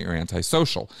immediately that you're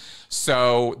antisocial.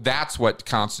 So that's what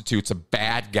constitutes a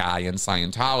bad guy in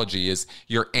Scientology is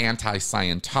you're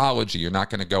anti-Scientology. You're not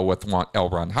going to go with what L.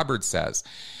 Ron Hubbard says.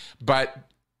 But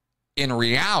in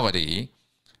reality,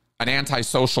 an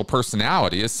antisocial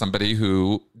personality is somebody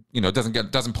who,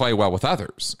 doesn't play well with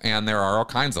others. And there are all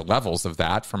kinds of levels of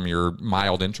that, from your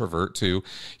mild introvert to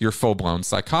your full-blown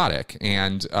psychotic.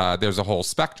 And there's a whole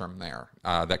spectrum there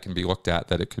that can be looked at,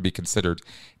 that it could be considered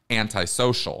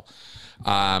antisocial.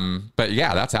 But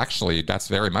yeah, that's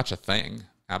very much a thing.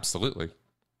 Absolutely.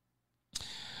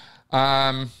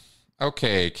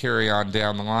 Okay, carry on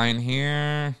down the line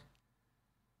here.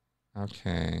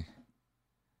 Okay.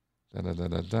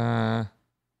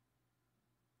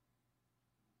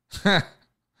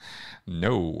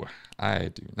 No, I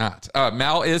do not.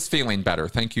 Mel is feeling better.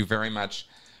 Thank you very much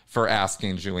for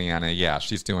asking, Juliana. Yeah,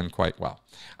 she's doing quite well.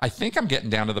 I think I'm getting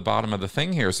down to the bottom of the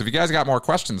thing here. So if you guys got more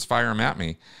questions, fire them at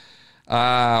me.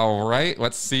 All right,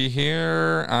 let's see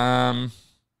here.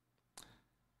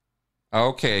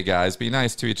 Okay, guys, be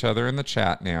nice to each other in the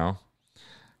chat now.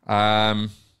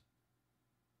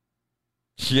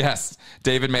 Yes,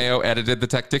 David Mayo edited the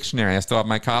Tech Dictionary. I still have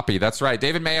my copy. That's right.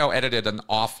 David Mayo edited an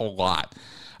awful lot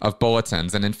of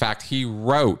bulletins. And in fact, he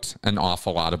wrote an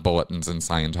awful lot of bulletins in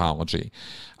Scientology.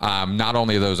 Not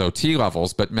only those OT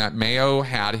levels, but Mayo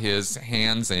had his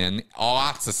hands in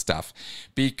lots of stuff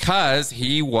because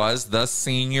he was the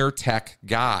senior tech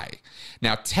guy.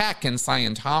 Now, tech in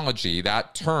Scientology,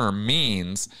 that term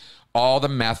means all the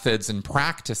methods and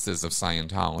practices of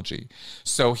Scientology.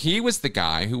 So he was the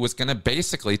guy who was going to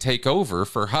basically take over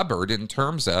for Hubbard in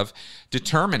terms of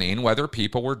determining whether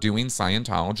people were doing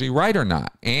Scientology right or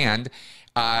not, and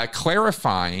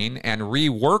clarifying and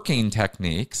reworking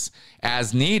techniques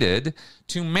as needed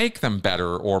to make them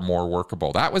better or more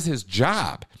workable. That was his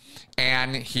job.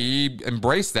 And he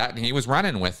embraced that and he was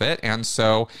running with it. And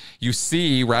so you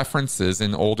see references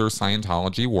in older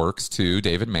Scientology works to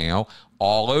David Mayo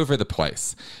all over the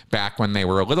place, back when they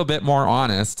were a little bit more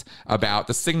honest about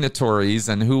the signatories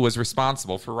and who was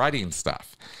responsible for writing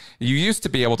stuff. You used to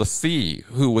be able to see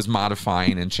who was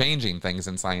modifying and changing things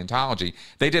in Scientology.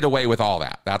 They did away with all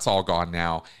that. That's all gone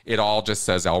now. It all just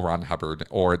says L. Ron Hubbard,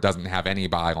 or it doesn't have any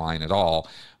byline at all,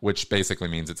 which basically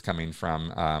means it's coming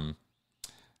from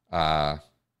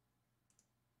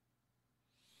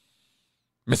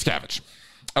Miscavige.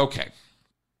 Okay.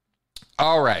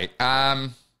 All right.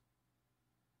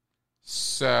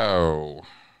 So,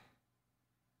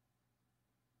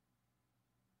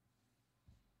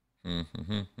 yeah,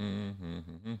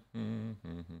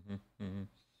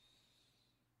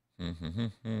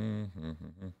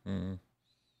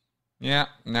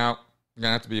 no, I'm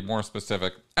gonna have to be more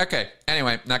specific. Okay,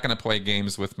 anyway, not gonna play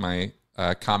games with my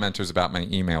commenters about my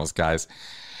emails, guys.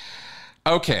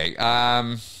 Okay,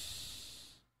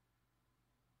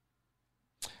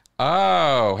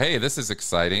 oh, hey, this is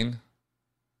exciting.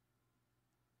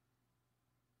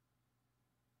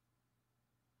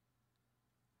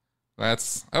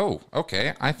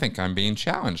 Okay. I think I'm being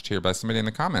challenged here by somebody in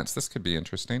the comments. This could be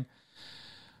interesting.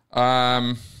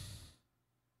 Somebody's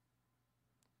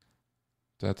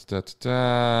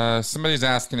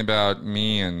asking about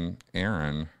me and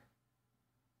Aaron.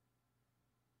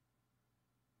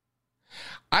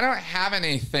 I don't have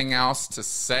anything else to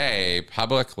say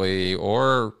publicly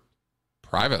or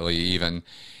privately even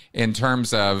in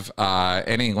terms of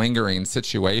any lingering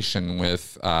situation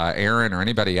with Aaron or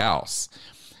anybody else.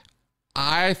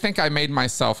 I think I made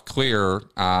myself clear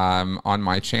on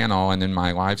my channel and in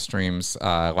my live streams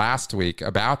last week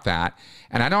about that,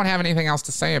 and I don't have anything else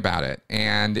to say about it.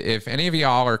 And if any of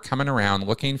y'all are coming around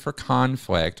looking for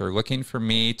conflict or looking for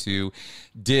me to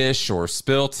dish or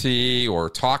spill tea or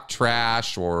talk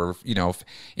trash or,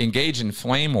 engage in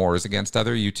flame wars against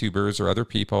other YouTubers or other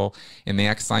people in the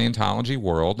ex-Scientology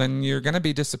world, then you're going to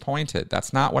be disappointed.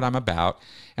 That's not what I'm about,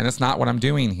 and it's not what I'm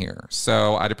doing here.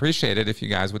 So I'd appreciate it if you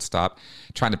guys would stop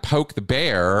trying to poke the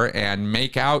bear and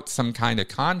make out some kind of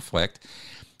conflict.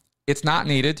 It's not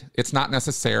needed, it's not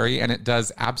necessary, and it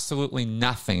does absolutely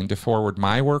nothing to forward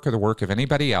my work or the work of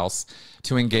anybody else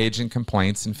to engage in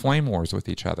complaints and flame wars with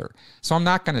each other. So I'm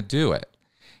not going to do it.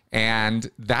 And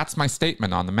that's my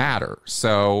statement on the matter.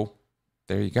 So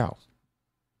there you go.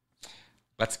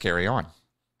 Let's carry on.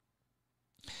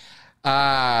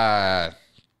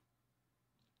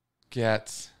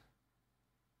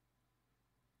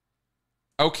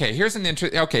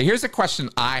 Here's a question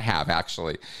I have,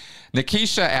 actually.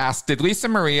 Nikisha asked, did Lisa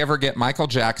Marie ever get Michael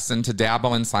Jackson to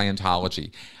dabble in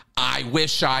Scientology? I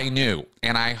wish I knew.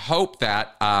 And I hope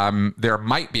that there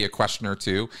might be a question or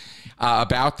two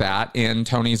about that in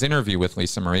Tony's interview with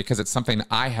Lisa Marie, because it's something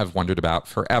I have wondered about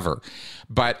forever.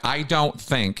 But I don't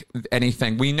think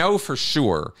anything, we know for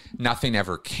sure nothing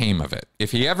ever came of it.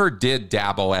 If he ever did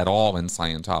dabble at all in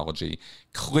Scientology,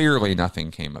 clearly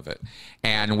nothing came of it.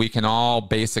 And we can all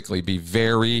basically be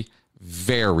very,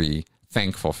 very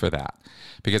thankful for that.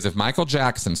 Because if Michael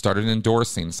Jackson started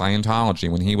endorsing Scientology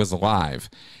when he was alive,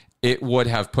 it would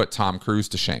have put Tom Cruise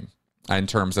to shame in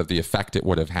terms of the effect it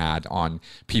would have had on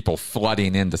people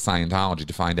flooding into Scientology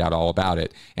to find out all about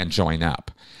it and join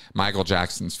up. Michael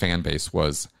Jackson's fan base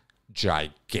was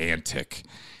gigantic,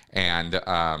 and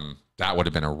that would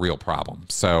have been a real problem.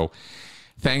 So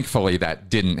thankfully that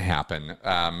didn't happen,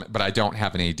 but I don't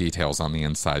have any details on the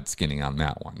inside skinning on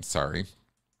that one. Sorry.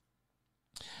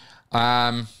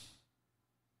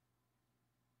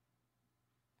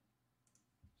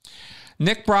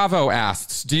 Nick Bravo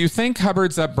asks, do you think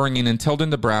Hubbard's upbringing in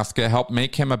Tilden, Nebraska helped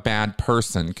make him a bad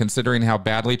person, considering how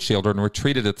badly children were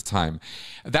treated at the time?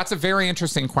 That's a very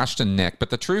interesting question, Nick, but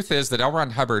the truth is that L.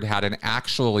 Ron Hubbard had an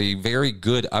actually very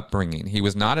good upbringing. He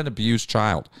was not an abused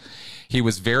child. He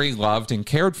was very loved and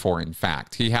cared for, in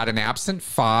fact. He had an absent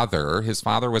father. His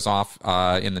father was off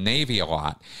in the Navy a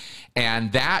lot.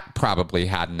 And that probably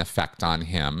had an effect on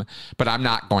him. But I'm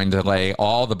not going to lay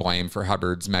all the blame for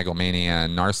Hubbard's megalomania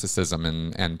and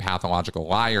narcissism and pathological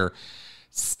liar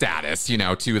status,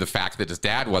 to the fact that his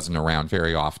dad wasn't around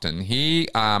very often.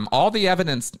 All the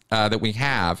evidence that we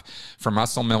have from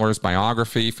Russell Miller's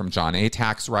biography, from John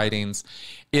Atack's writings,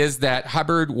 is that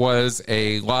Hubbard was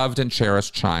a loved and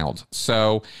cherished child.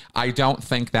 So I don't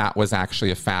think that was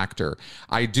actually a factor.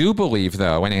 I do believe,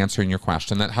 though, in answering your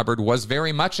question, that Hubbard was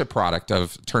very much a product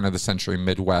of turn-of-the-century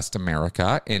Midwest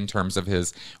America in terms of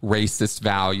his racist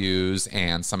values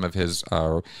and some of his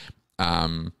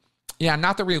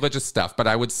not the religious stuff, but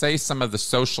I would say some of the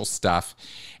social stuff,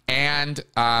 and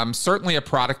certainly a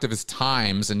product of his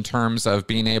times in terms of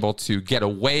being able to get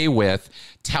away with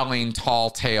telling tall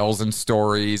tales and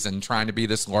stories and trying to be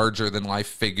this larger-than-life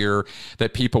figure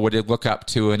that people would look up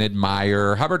to and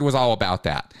admire. Hubbard was all about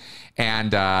that,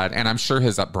 and I'm sure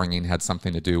his upbringing had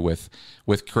something to do with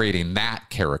creating that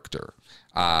character,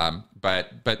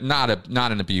 but not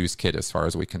an abused kid as far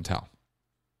as we can tell.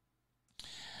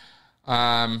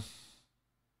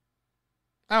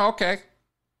 Oh, okay.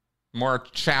 More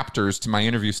chapters to my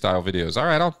interview style videos. All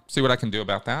right, I'll see what I can do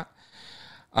about that.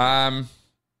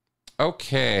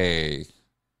 Okay.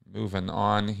 Moving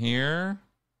on here.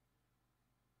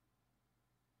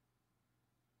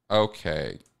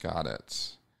 Okay, got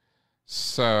it.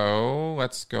 So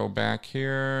let's go back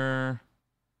here.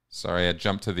 Sorry, I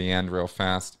jumped to the end real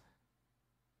fast.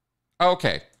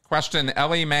 Okay, question,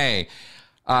 Ellie Mae.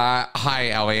 Hi,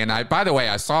 Ellie. And by the way,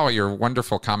 I saw your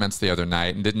wonderful comments the other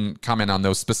night and didn't comment on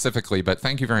those specifically, but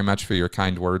thank you very much for your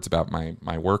kind words about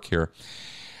my work here.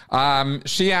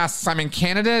 She asks, I'm in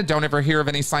Canada. Don't ever hear of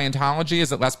any Scientology.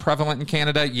 Is it less prevalent in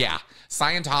Canada? Yeah.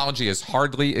 Scientology is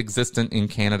hardly existent in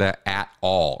Canada at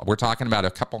all. We're talking about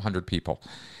a couple hundred people.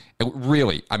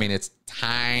 It's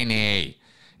tiny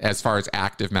as far as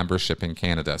active membership in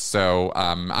Canada. So,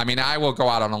 I will go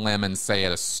out on a limb and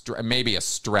say maybe a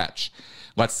stretch.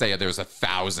 Let's say there's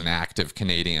 1,000 active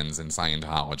Canadians in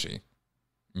Scientology.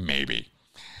 Maybe.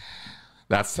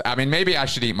 Maybe I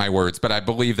should eat my words, but I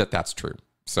believe that that's true.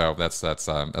 So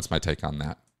that's my take on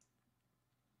that.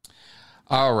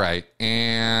 All right,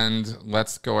 and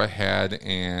let's go ahead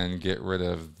and get rid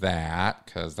of that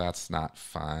because that's not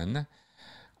fun.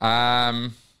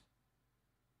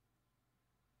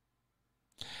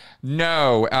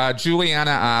 No,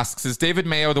 Juliana asks, is David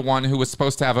Mayo the one who was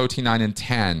supposed to have OT9 and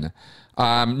 10?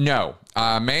 No.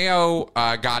 Mayo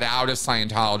got out of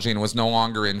Scientology and was no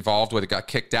longer involved with it, got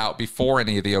kicked out before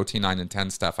any of the OT 9 and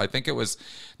 10 stuff. I think it was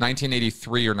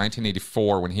 1983 or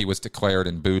 1984 when he was declared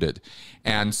and booted.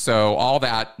 And so all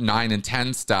that 9 and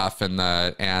 10 stuff we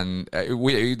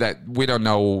don't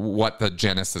know what the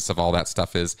genesis of all that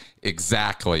stuff is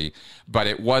exactly, but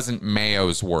it wasn't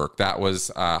Mayo's work. That was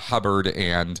Hubbard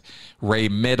and Ray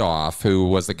Midoff, who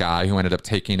was the guy who ended up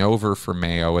taking over for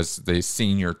Mayo as the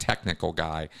senior technical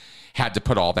guy, had to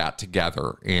put all that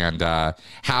together. And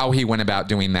how he went about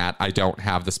doing that, I don't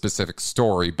have the specific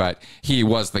story, but he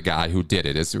was the guy who did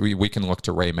it. We can look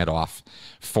to Ray Midoff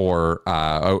for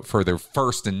their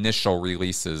first initial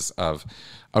releases of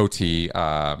OT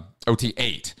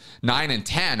 8. 9 and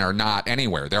 10 are not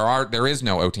anywhere. There is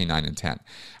no OT 9 and 10.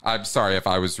 I'm sorry if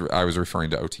I was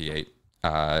referring to OT 8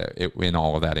 in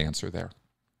all of that answer there.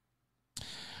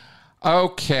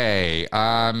 Okay.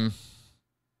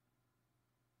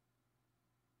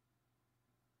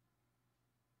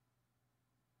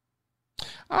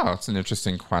 Oh, it's an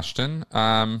interesting question.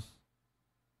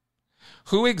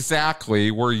 Who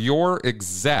exactly were your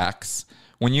execs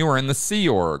when you were in the Sea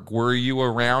Org? Were you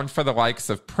around for the likes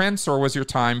of Prince, or was your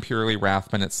time purely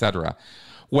Rathbun, etc.?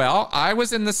 Well, I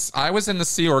was in the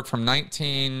Sea Org from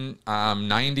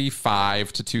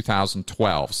 1995 to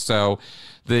 2012. So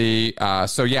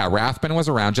Rathbun was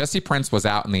around. Jesse Prince was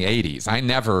out in the 80s. I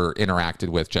never interacted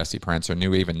with Jesse Prince or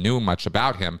knew much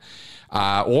about him.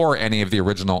 Or any of the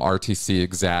original RTC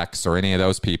execs or any of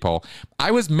those people.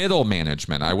 I was middle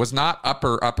management. I was not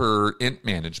upper int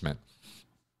management.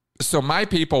 So my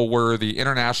people were the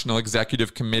International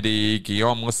Executive Committee,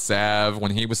 Guillaume Lessev, when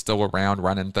he was still around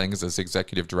running things as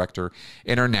Executive Director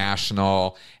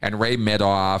International, and Ray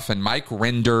Midoff, and Mike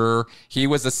Rinder. He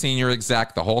was a senior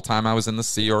exec the whole time I was in the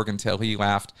Sea Org until he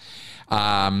left.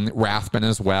 Rathbun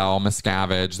as well,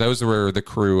 Miscavige. Those were the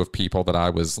crew of people that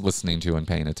I was listening to and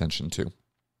paying attention to.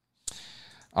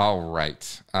 All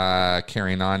right.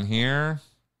 Carrying on here.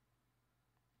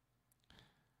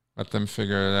 Let them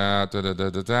figure it out.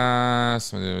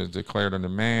 Somebody was declared under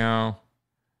Mayo.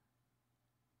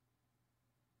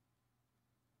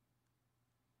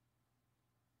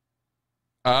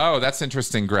 Oh, that's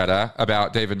interesting, Greta,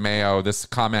 about David Mayo. This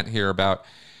comment here about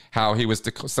how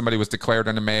somebody was declared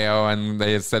under Mayo and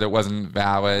they had said it wasn't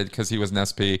valid because he was an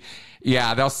SP.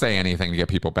 Yeah, they'll say anything to get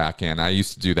people back in. I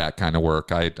used to do that kind of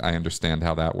work. I understand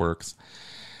how that works.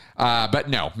 But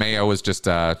no, Mayo was just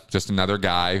another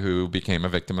guy who became a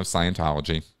victim of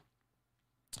Scientology.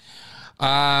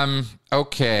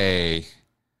 Okay.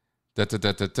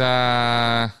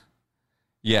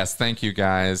 Yes, thank you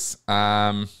guys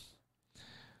for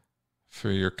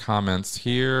your comments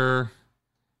here.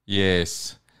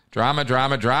 Yes. Drama.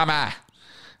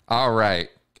 All right.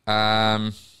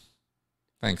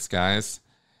 Thanks, guys.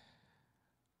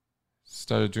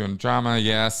 Started doing drama.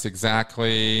 Yes,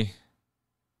 exactly.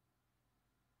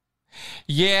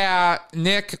 Yeah,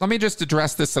 Nick, let me just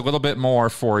address this a little bit more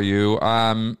for you.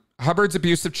 Hubbard's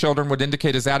abuse of children would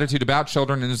indicate his attitude about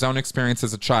children and his own experience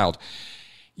as a child.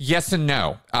 Yes and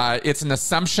no. It's an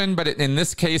assumption, but in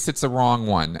this case, it's a wrong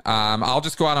one. I'll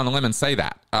just go out on a limb and say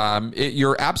that.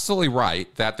 You're absolutely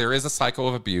right that there is a cycle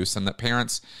of abuse and that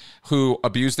parents who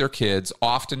abuse their kids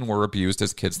often were abused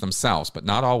as kids themselves, but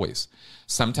not always.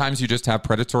 Sometimes you just have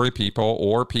predatory people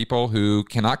or people who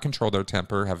cannot control their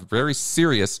temper, have very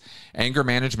serious anger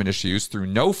management issues through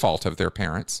no fault of their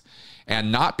parents,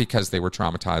 and not because they were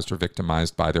traumatized or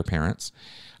victimized by their parents,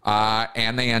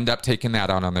 and they end up taking that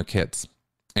out on their kids.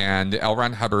 And L.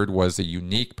 Ron Hubbard was a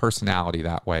unique personality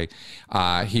that way.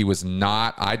 He was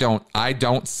not, I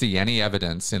don't see any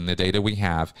evidence in the data we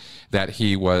have that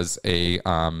he was a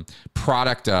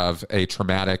product of a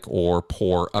traumatic or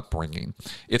poor upbringing.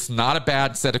 It's not a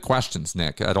bad set of questions,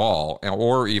 Nick, at all,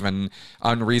 or even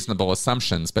unreasonable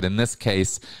assumptions. But in this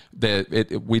case,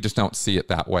 we just don't see it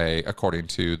that way according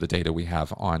to the data we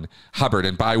have on Hubbard.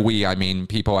 And by we, I mean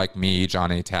people like me, John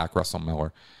Atack, Russell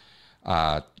Miller.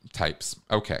 Types.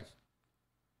 Okay.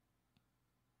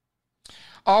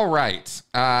 All right.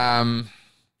 How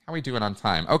are we doing on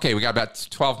time? Okay, we got about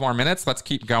 12 more minutes. Let's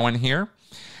keep going here.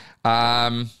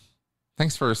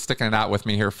 Thanks for sticking it out with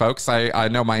me here, folks. I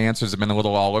know my answers have been a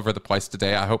little all over the place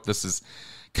today. I hope this is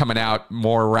coming out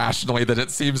more rationally than it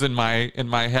seems in my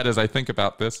head as I think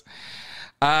about this.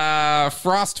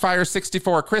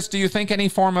 Frostfire64. Chris, do you think any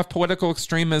form of political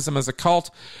extremism is a cult,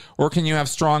 or can you have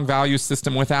strong value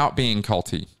system without being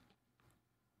culty?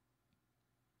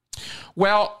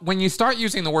 Well, when you start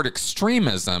using the word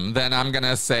extremism, then I'm going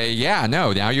to say, yeah,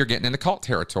 no, now you're getting into cult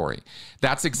territory.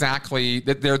 That's exactly,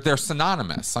 they're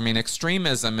synonymous. I mean,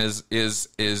 extremism is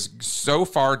so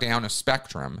far down a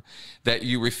spectrum that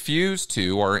you refuse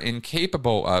to or are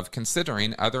incapable of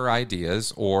considering other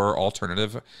ideas or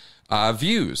alternative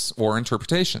views or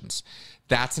interpretations.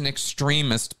 That's an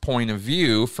extremist point of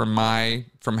view from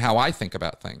how I think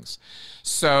about things.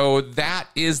 So that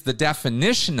is the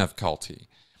definition of culty.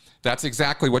 That's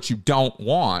exactly what you don't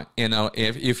want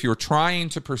if you're trying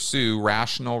to pursue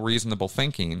rational, reasonable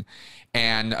thinking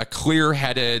and a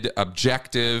clear-headed,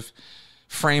 objective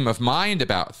frame of mind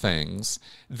about things,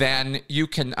 then you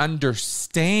can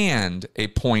understand a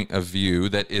point of view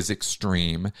that is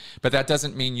extreme, but that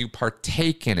doesn't mean you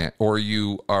partake in it or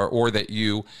that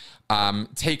you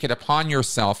take it upon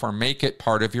yourself or make it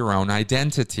part of your own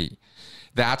identity.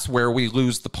 That's where we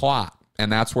lose the plot. And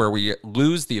that's where we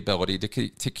lose the ability to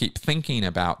keep thinking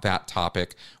about that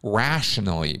topic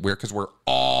rationally, because we're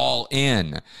all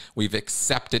in. We've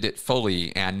accepted it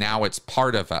fully, and now it's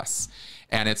part of us.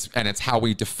 And it's how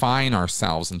we define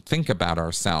ourselves and think about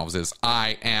ourselves is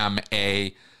I am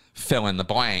a fill in the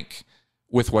blank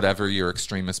with whatever your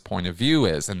extremist point of view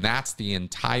is. And that's the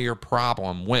entire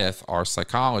problem with our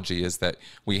psychology, is that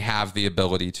we have the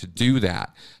ability to do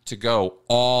that, to go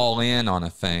all in on a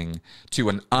thing to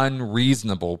a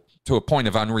point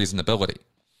of unreasonability.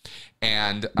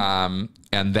 And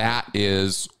that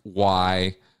is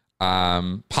why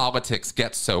politics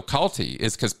gets so culty,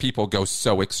 is because people go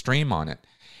so extreme on it.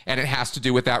 And it has to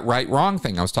do with that right-wrong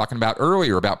thing I was talking about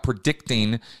earlier, about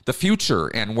predicting the future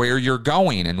and where you're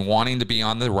going and wanting to be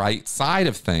on the right side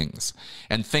of things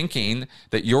and thinking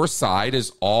that your side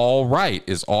is all right,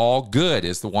 is all good,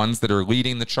 is the ones that are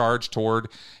leading the charge toward,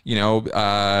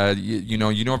 universal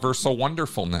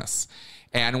wonderfulness.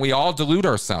 And we all delude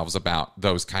ourselves about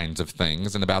those kinds of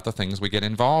things and about the things we get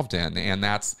involved in. And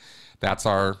that's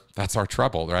our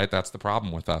trouble, right? That's the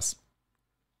problem with us.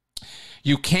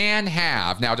 You can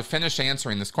have, now to finish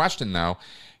answering this question though,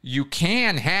 you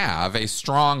can have a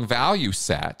strong value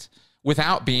set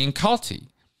without being culty.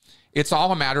 It's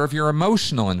all a matter of your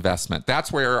emotional investment.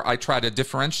 That's where I try to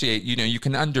differentiate. You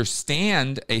can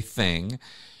understand a thing,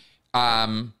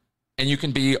 and you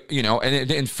can be,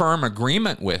 in firm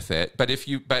agreement with it. But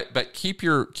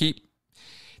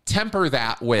temper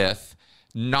that with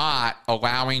not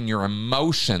allowing your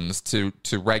emotions to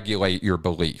regulate your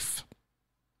belief.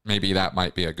 Maybe that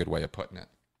might be a good way of putting it.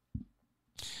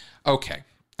 Okay.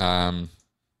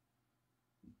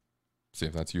 See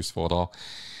if that's useful at all.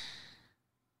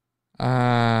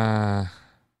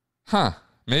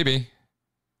 Maybe.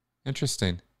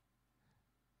 Interesting.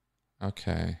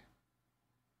 Okay.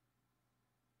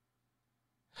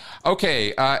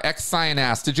 X-Cyan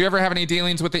asked, did you ever have any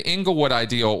dealings with the Inglewood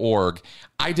Ideal Org?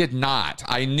 I did not.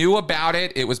 I knew about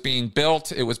it. It was being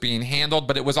built. It was being handled,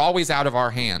 but it was always out of our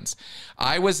hands.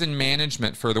 I was in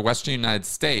management for the Western United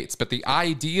States, but the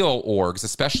Ideal Orgs,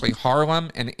 especially Harlem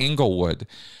and Inglewood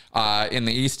in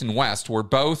the East and West, were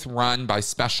both run by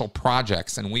special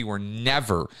projects, and we were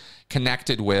never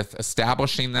connected with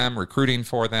establishing them, recruiting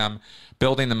for them,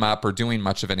 building them up, or doing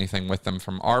much of anything with them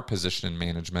from our position in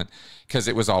management, because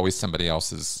it was always somebody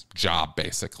else's job,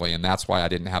 basically. And that's why I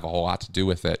didn't have a whole lot to do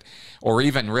with it, or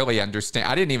even really understand.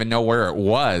 I didn't even know where it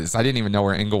was. I didn't even know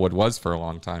where Inglewood was for a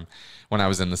long time when I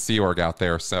was in the Sea Org out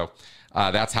there. So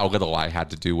that's how little I had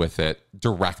to do with it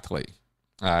directly.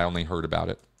 I only heard about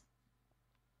it.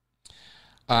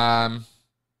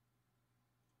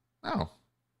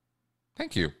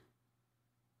 Thank you.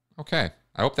 Okay.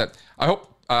 I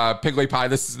hope Piggly Pie,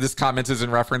 this comment is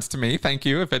in reference to me. Thank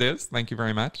you if it is. Thank you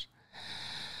very much.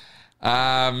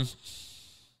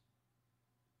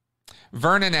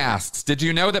 Vernon asks, did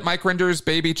you know that Mike Rinder's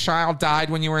baby child died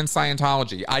when you were in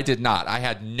Scientology? I did not. I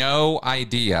had no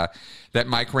idea that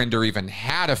Mike Rinder even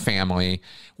had a family.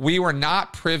 We were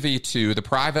not privy to the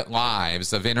private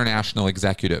lives of international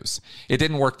executives. It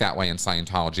didn't work that way in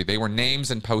Scientology. They were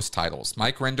names and post titles.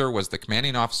 Mike Rinder was the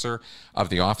commanding officer of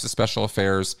the Office of Special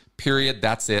Affairs, period.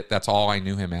 That's it. That's all I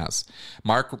knew him as.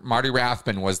 Marty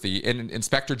Rathbun was the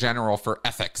Inspector General for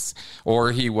Ethics,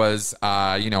 or he was,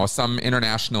 some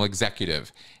international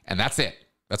executive. And that's it.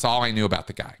 That's all I knew about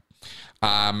the guy.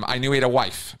 I knew he had a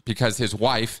wife because his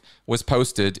wife was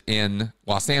posted in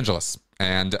Los Angeles,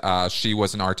 and she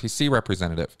was an RTC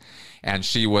representative, and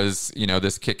she was,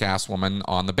 this kick-ass woman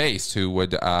on the base who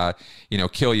would,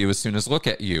 kill you as soon as look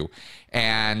at you.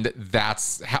 And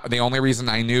that's the only reason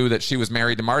I knew that she was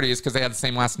married to Marty is because they had the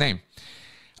same last name.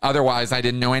 Otherwise, I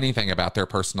didn't know anything about their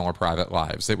personal or private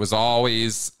lives. It was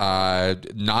always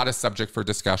not a subject for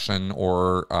discussion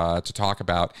or to talk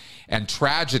about. And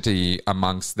tragedy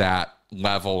amongst that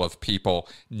level of people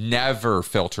never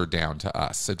filtered down to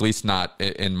us, at least not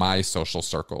in my social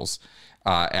circles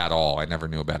at all. I never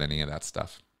knew about any of that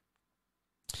stuff.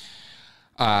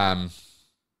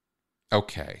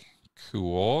 Okay,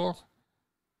 cool.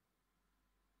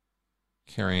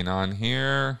 Carrying on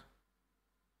here.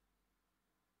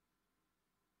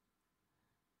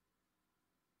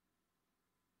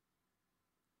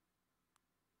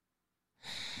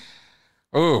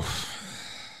 Oh,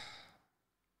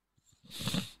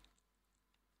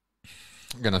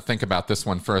 I'm going to think about this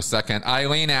one for a second.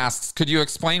 Eileen asks, could you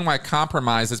explain why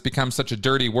compromise has become such a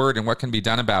dirty word and what can be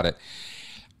done about it?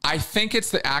 I think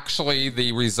it's actually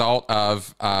the result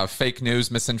of fake news,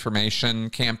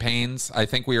 misinformation campaigns. I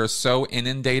think we are so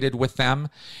inundated with them,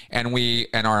 and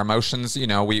our emotions,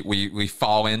 we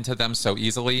fall into them so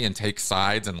easily and take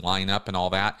sides and line up and all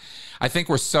that. I think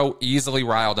we're so easily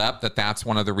riled up that that's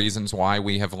one of the reasons why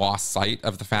we have lost sight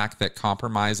of the fact that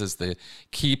compromise is the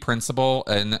key principle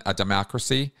in a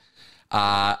democracy.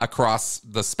 Across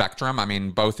the spectrum. I mean,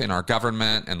 both in our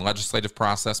government and legislative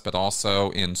process, but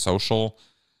also in social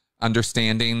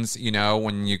understandings.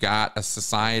 When you got a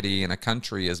society and a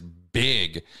country as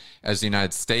big as the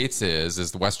United States is,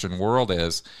 as the Western world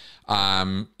is,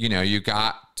 you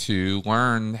got to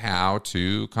learn how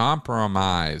to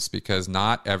compromise because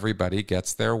not everybody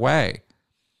gets their way.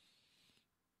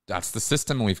 That's the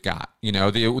system we've got.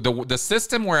 The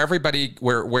system where everybody,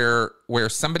 where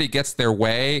somebody gets their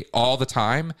way all the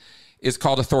time is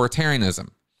called authoritarianism.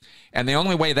 And the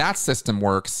only way that system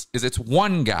works is it's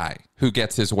one guy who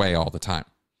gets his way all the time.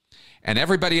 And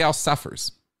everybody else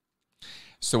suffers.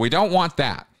 So we don't want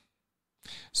that.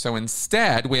 So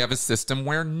instead, we have a system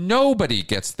where nobody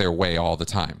gets their way all the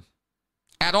time.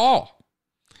 At all.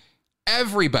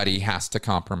 Everybody has to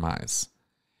compromise.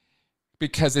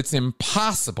 Because it's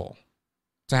impossible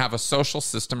to have a social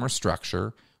system or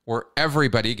structure where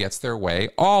everybody gets their way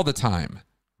all the time.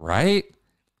 Right?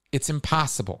 It's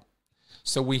impossible.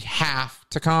 So we have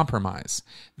to compromise.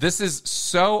 This is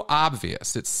so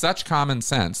obvious. It's such common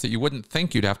sense that you wouldn't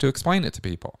think you'd have to explain it to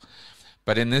people.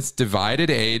 But in this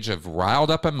divided age of riled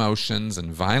up emotions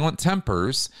and violent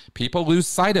tempers, people lose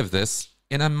sight of this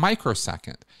in a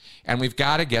microsecond. And we've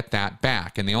got to get that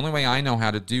back. And the only way I know how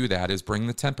to do that is bring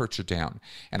the temperature down.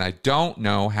 And I don't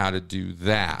know how to do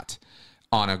that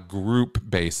on a group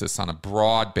basis, on a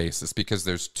broad basis, because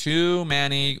there's too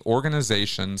many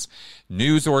organizations,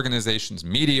 news organizations,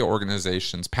 media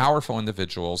organizations, powerful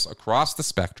individuals across the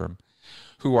spectrum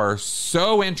who are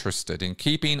so interested in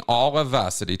keeping all of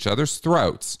us at each other's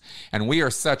throats, and we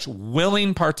are such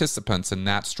willing participants in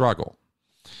that struggle.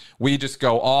 We just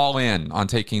go all in on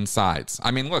taking sides.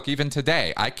 I mean, look, even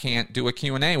today, I can't do a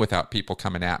Q&A without people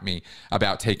coming at me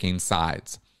about taking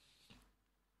sides.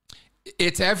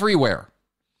 It's everywhere.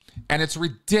 And it's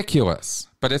ridiculous,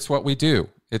 but it's what we do.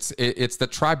 It's the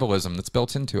tribalism that's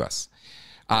built into us.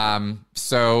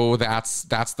 So that's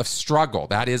the struggle.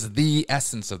 That is the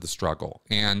essence of the struggle.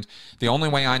 And the only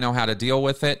way I know how to deal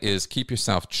with it is keep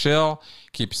yourself chill,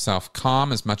 keep yourself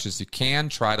calm as much as you can.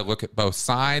 Try to look at both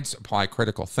sides, apply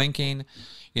critical thinking,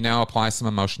 apply some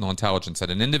emotional intelligence. At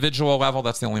an individual level,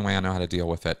 that's the only way I know how to deal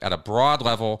with it. At a broad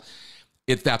level,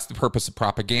 that's the purpose of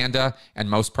propaganda, and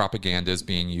most propaganda is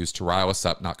being used to rile us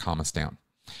up, not calm us down.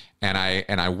 And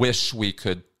I wish we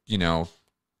could,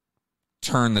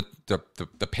 turn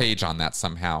the page on that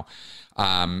somehow.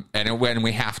 And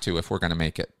we have to if we're going to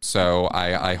make it. So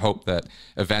I hope that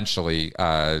eventually,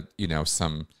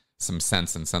 some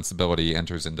sense and sensibility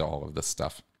enters into all of this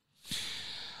stuff.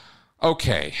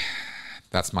 Okay,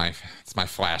 that's my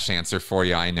flash answer for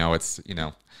you. I know it's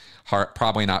hard,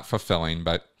 probably not fulfilling,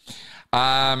 but.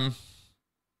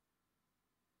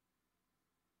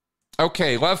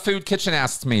 Okay, Love Food Kitchen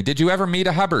asks me, did you ever meet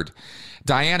a Hubbard?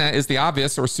 Diana is the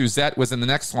obvious, or Suzette was in the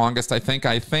next longest, I think.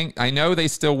 I know they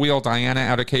still wheel Diana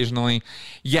out occasionally.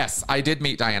 Yes, I did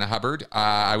meet Diana Hubbard.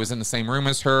 I was in the same room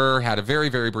as her, had a very,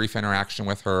 very brief interaction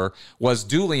with her, was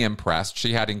duly impressed.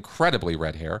 She had incredibly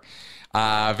red hair.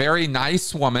 Very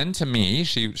nice woman to me.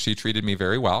 She treated me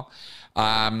very well.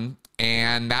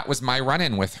 And that was my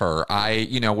run-in with her. I,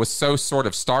 was so sort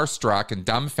of starstruck and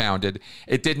dumbfounded.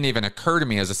 It didn't even occur to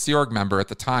me as a Sea Org member at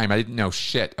the time. I didn't know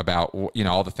shit about,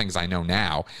 all the things I know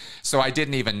now. So it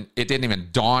didn't even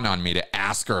dawn on me to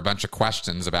ask her a bunch of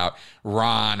questions about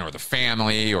Ron or the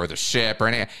family or the ship or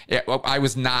anything. I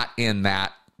was not in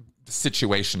that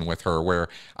situation with her where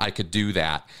I could do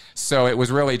that. So it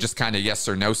was really just kind of yes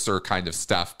or no, sir kind of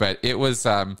stuff. But it was,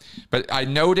 but I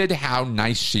noted how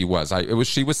nice she was.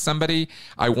 She was somebody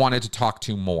I wanted to talk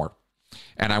to more.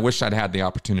 And I wish I'd had the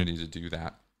opportunity to do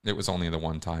that. It was only the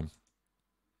one time.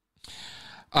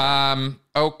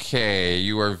 Okay.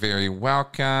 You are very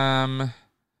welcome.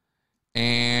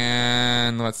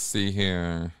 And let's see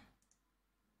here.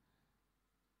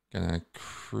 Gonna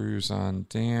cruise on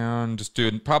down. Just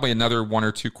do probably another one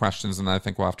or two questions, and then I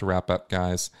think we'll have to wrap up,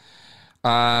 guys.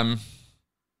 Oh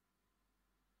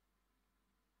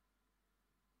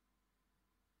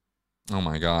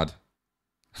my God.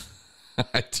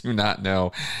 I do not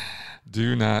know.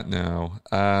 Do not know.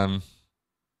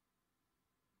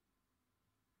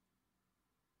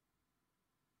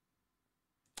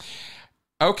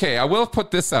 Okay, I will put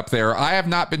this up there. I have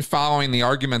not been following the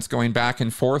arguments going back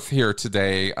and forth here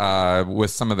today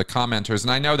with some of the commenters, and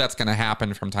I know that's going to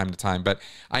happen from time to time, but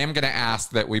I am going to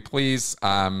ask that we please,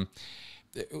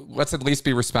 let's at least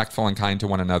be respectful and kind to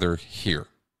one another here.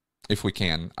 If we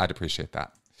can, I'd appreciate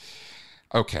that.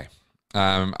 Okay.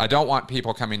 I don't want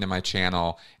people coming to my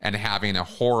channel and having a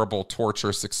horrible,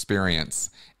 torturous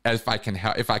experience if I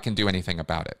can do anything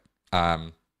about it.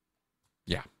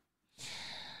 Yeah.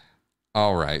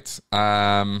 All right.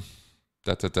 And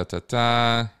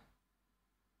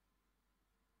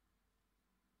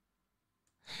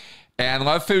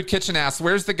Love Food Kitchen asks,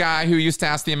 where's the guy who used to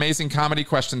ask the amazing comedy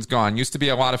questions gone? Used to be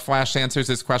a lot of flash answers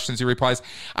as questions he replies.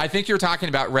 I think you're talking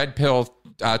about Red Pill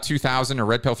 2000 or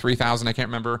Red Pill 3000. I can't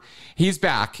remember. He's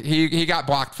back. He got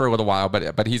blocked for a little while,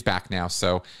 but he's back now.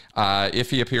 So if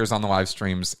he appears on the live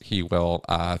streams, he will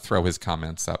throw his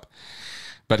comments up.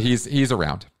 But he's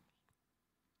around.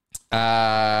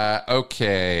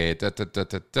 Okay.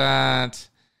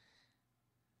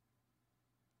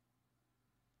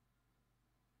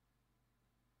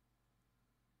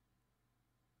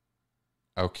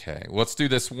 Okay, let's do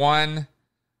this one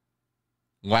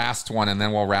last one and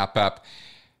then we'll wrap up.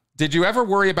 Did you ever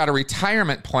worry about a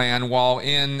retirement plan while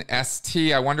in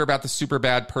ST? I wonder about the super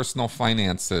bad personal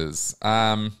finances.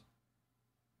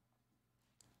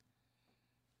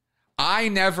 I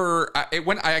never,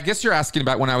 I guess you're asking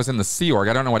about when I was in the Sea Org.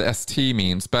 I don't know what ST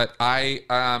means, but as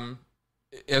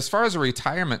far as a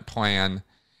retirement plan,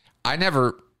 I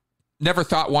never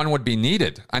thought one would be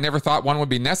needed. I never thought one would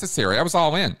be necessary. I was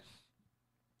all in.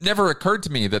 Never occurred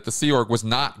to me that the Sea Org was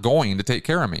not going to take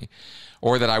care of me,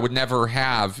 or that I would never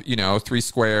have, 3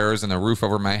 squares and a roof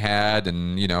over my head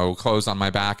and, clothes on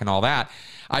my back and all that.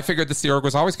 I figured the Sea Org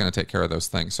was always going to take care of those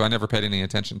things. So I never paid any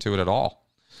attention to it at all.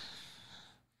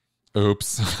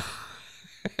 Oops.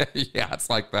 Yeah, it's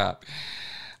like that.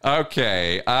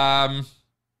 Okay.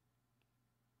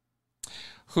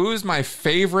 Who's my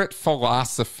favorite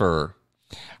philosopher?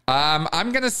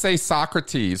 I'm going to say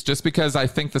Socrates, just because I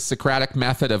think the Socratic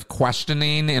method of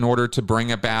questioning in order to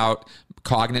bring about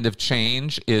cognitive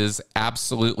change is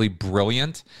absolutely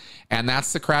brilliant. And that's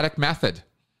Socratic method.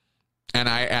 And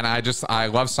I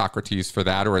love Socrates for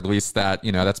that, or at least that,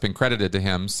 that's been credited to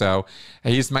him. So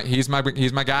he's my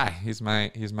guy. He's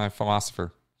my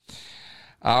philosopher.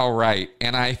 All right.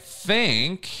 And I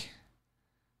think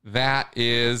that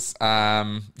is,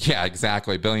 yeah,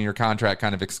 exactly. Billing your contract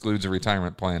kind of excludes a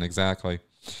retirement plan. Exactly.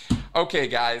 Okay,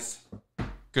 guys.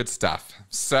 Good stuff.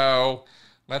 So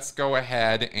let's go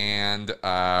ahead and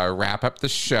wrap up the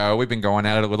show. We've been going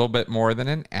at it a little bit more than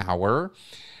an hour.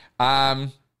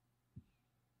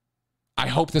 I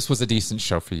hope this was a decent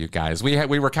show for you guys.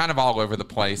 We were kind of all over the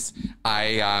place.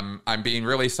 I'm being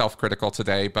really self-critical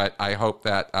today, but I hope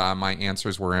that my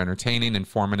answers were entertaining,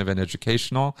 informative, and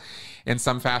educational in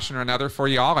some fashion or another for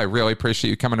you all. I really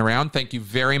appreciate you coming around. Thank you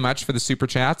very much for the super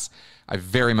chats. I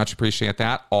very much appreciate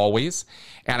that, always.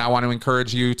 And I want to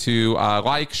encourage you to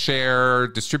like, share,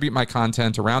 distribute my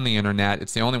content around the internet.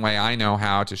 It's the only way I know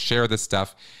how to share this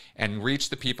stuff and reach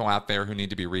the people out there who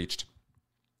need to be reached.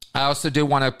 I also do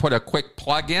want to put a quick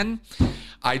plug in.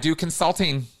 I do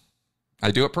consulting. I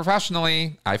do it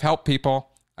professionally. I've helped people.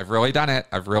 I've really done it.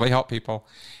 I've really helped people.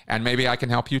 And maybe I can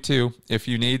help you too. If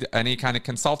you need any kind of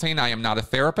consulting, I am not a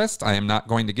therapist. I am not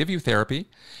going to give you therapy.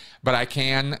 But I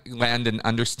can lend an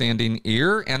understanding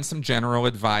ear and some general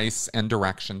advice and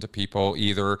direction to people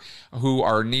either who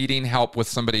are needing help with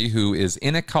somebody who is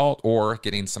in a cult or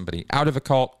getting somebody out of a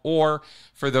cult, or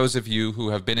for those of you who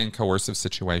have been in coercive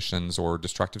situations or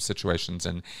destructive situations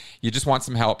and you just want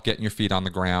some help getting your feet on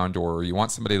the ground, or you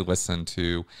want somebody to listen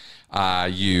to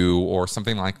you or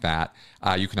something like that,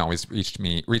 you can always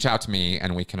reach out to me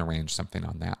and we can arrange something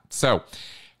on that. So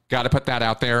got to put that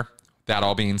out there. That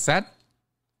all being said,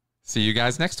 see you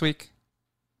guys next week.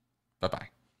 Bye-bye.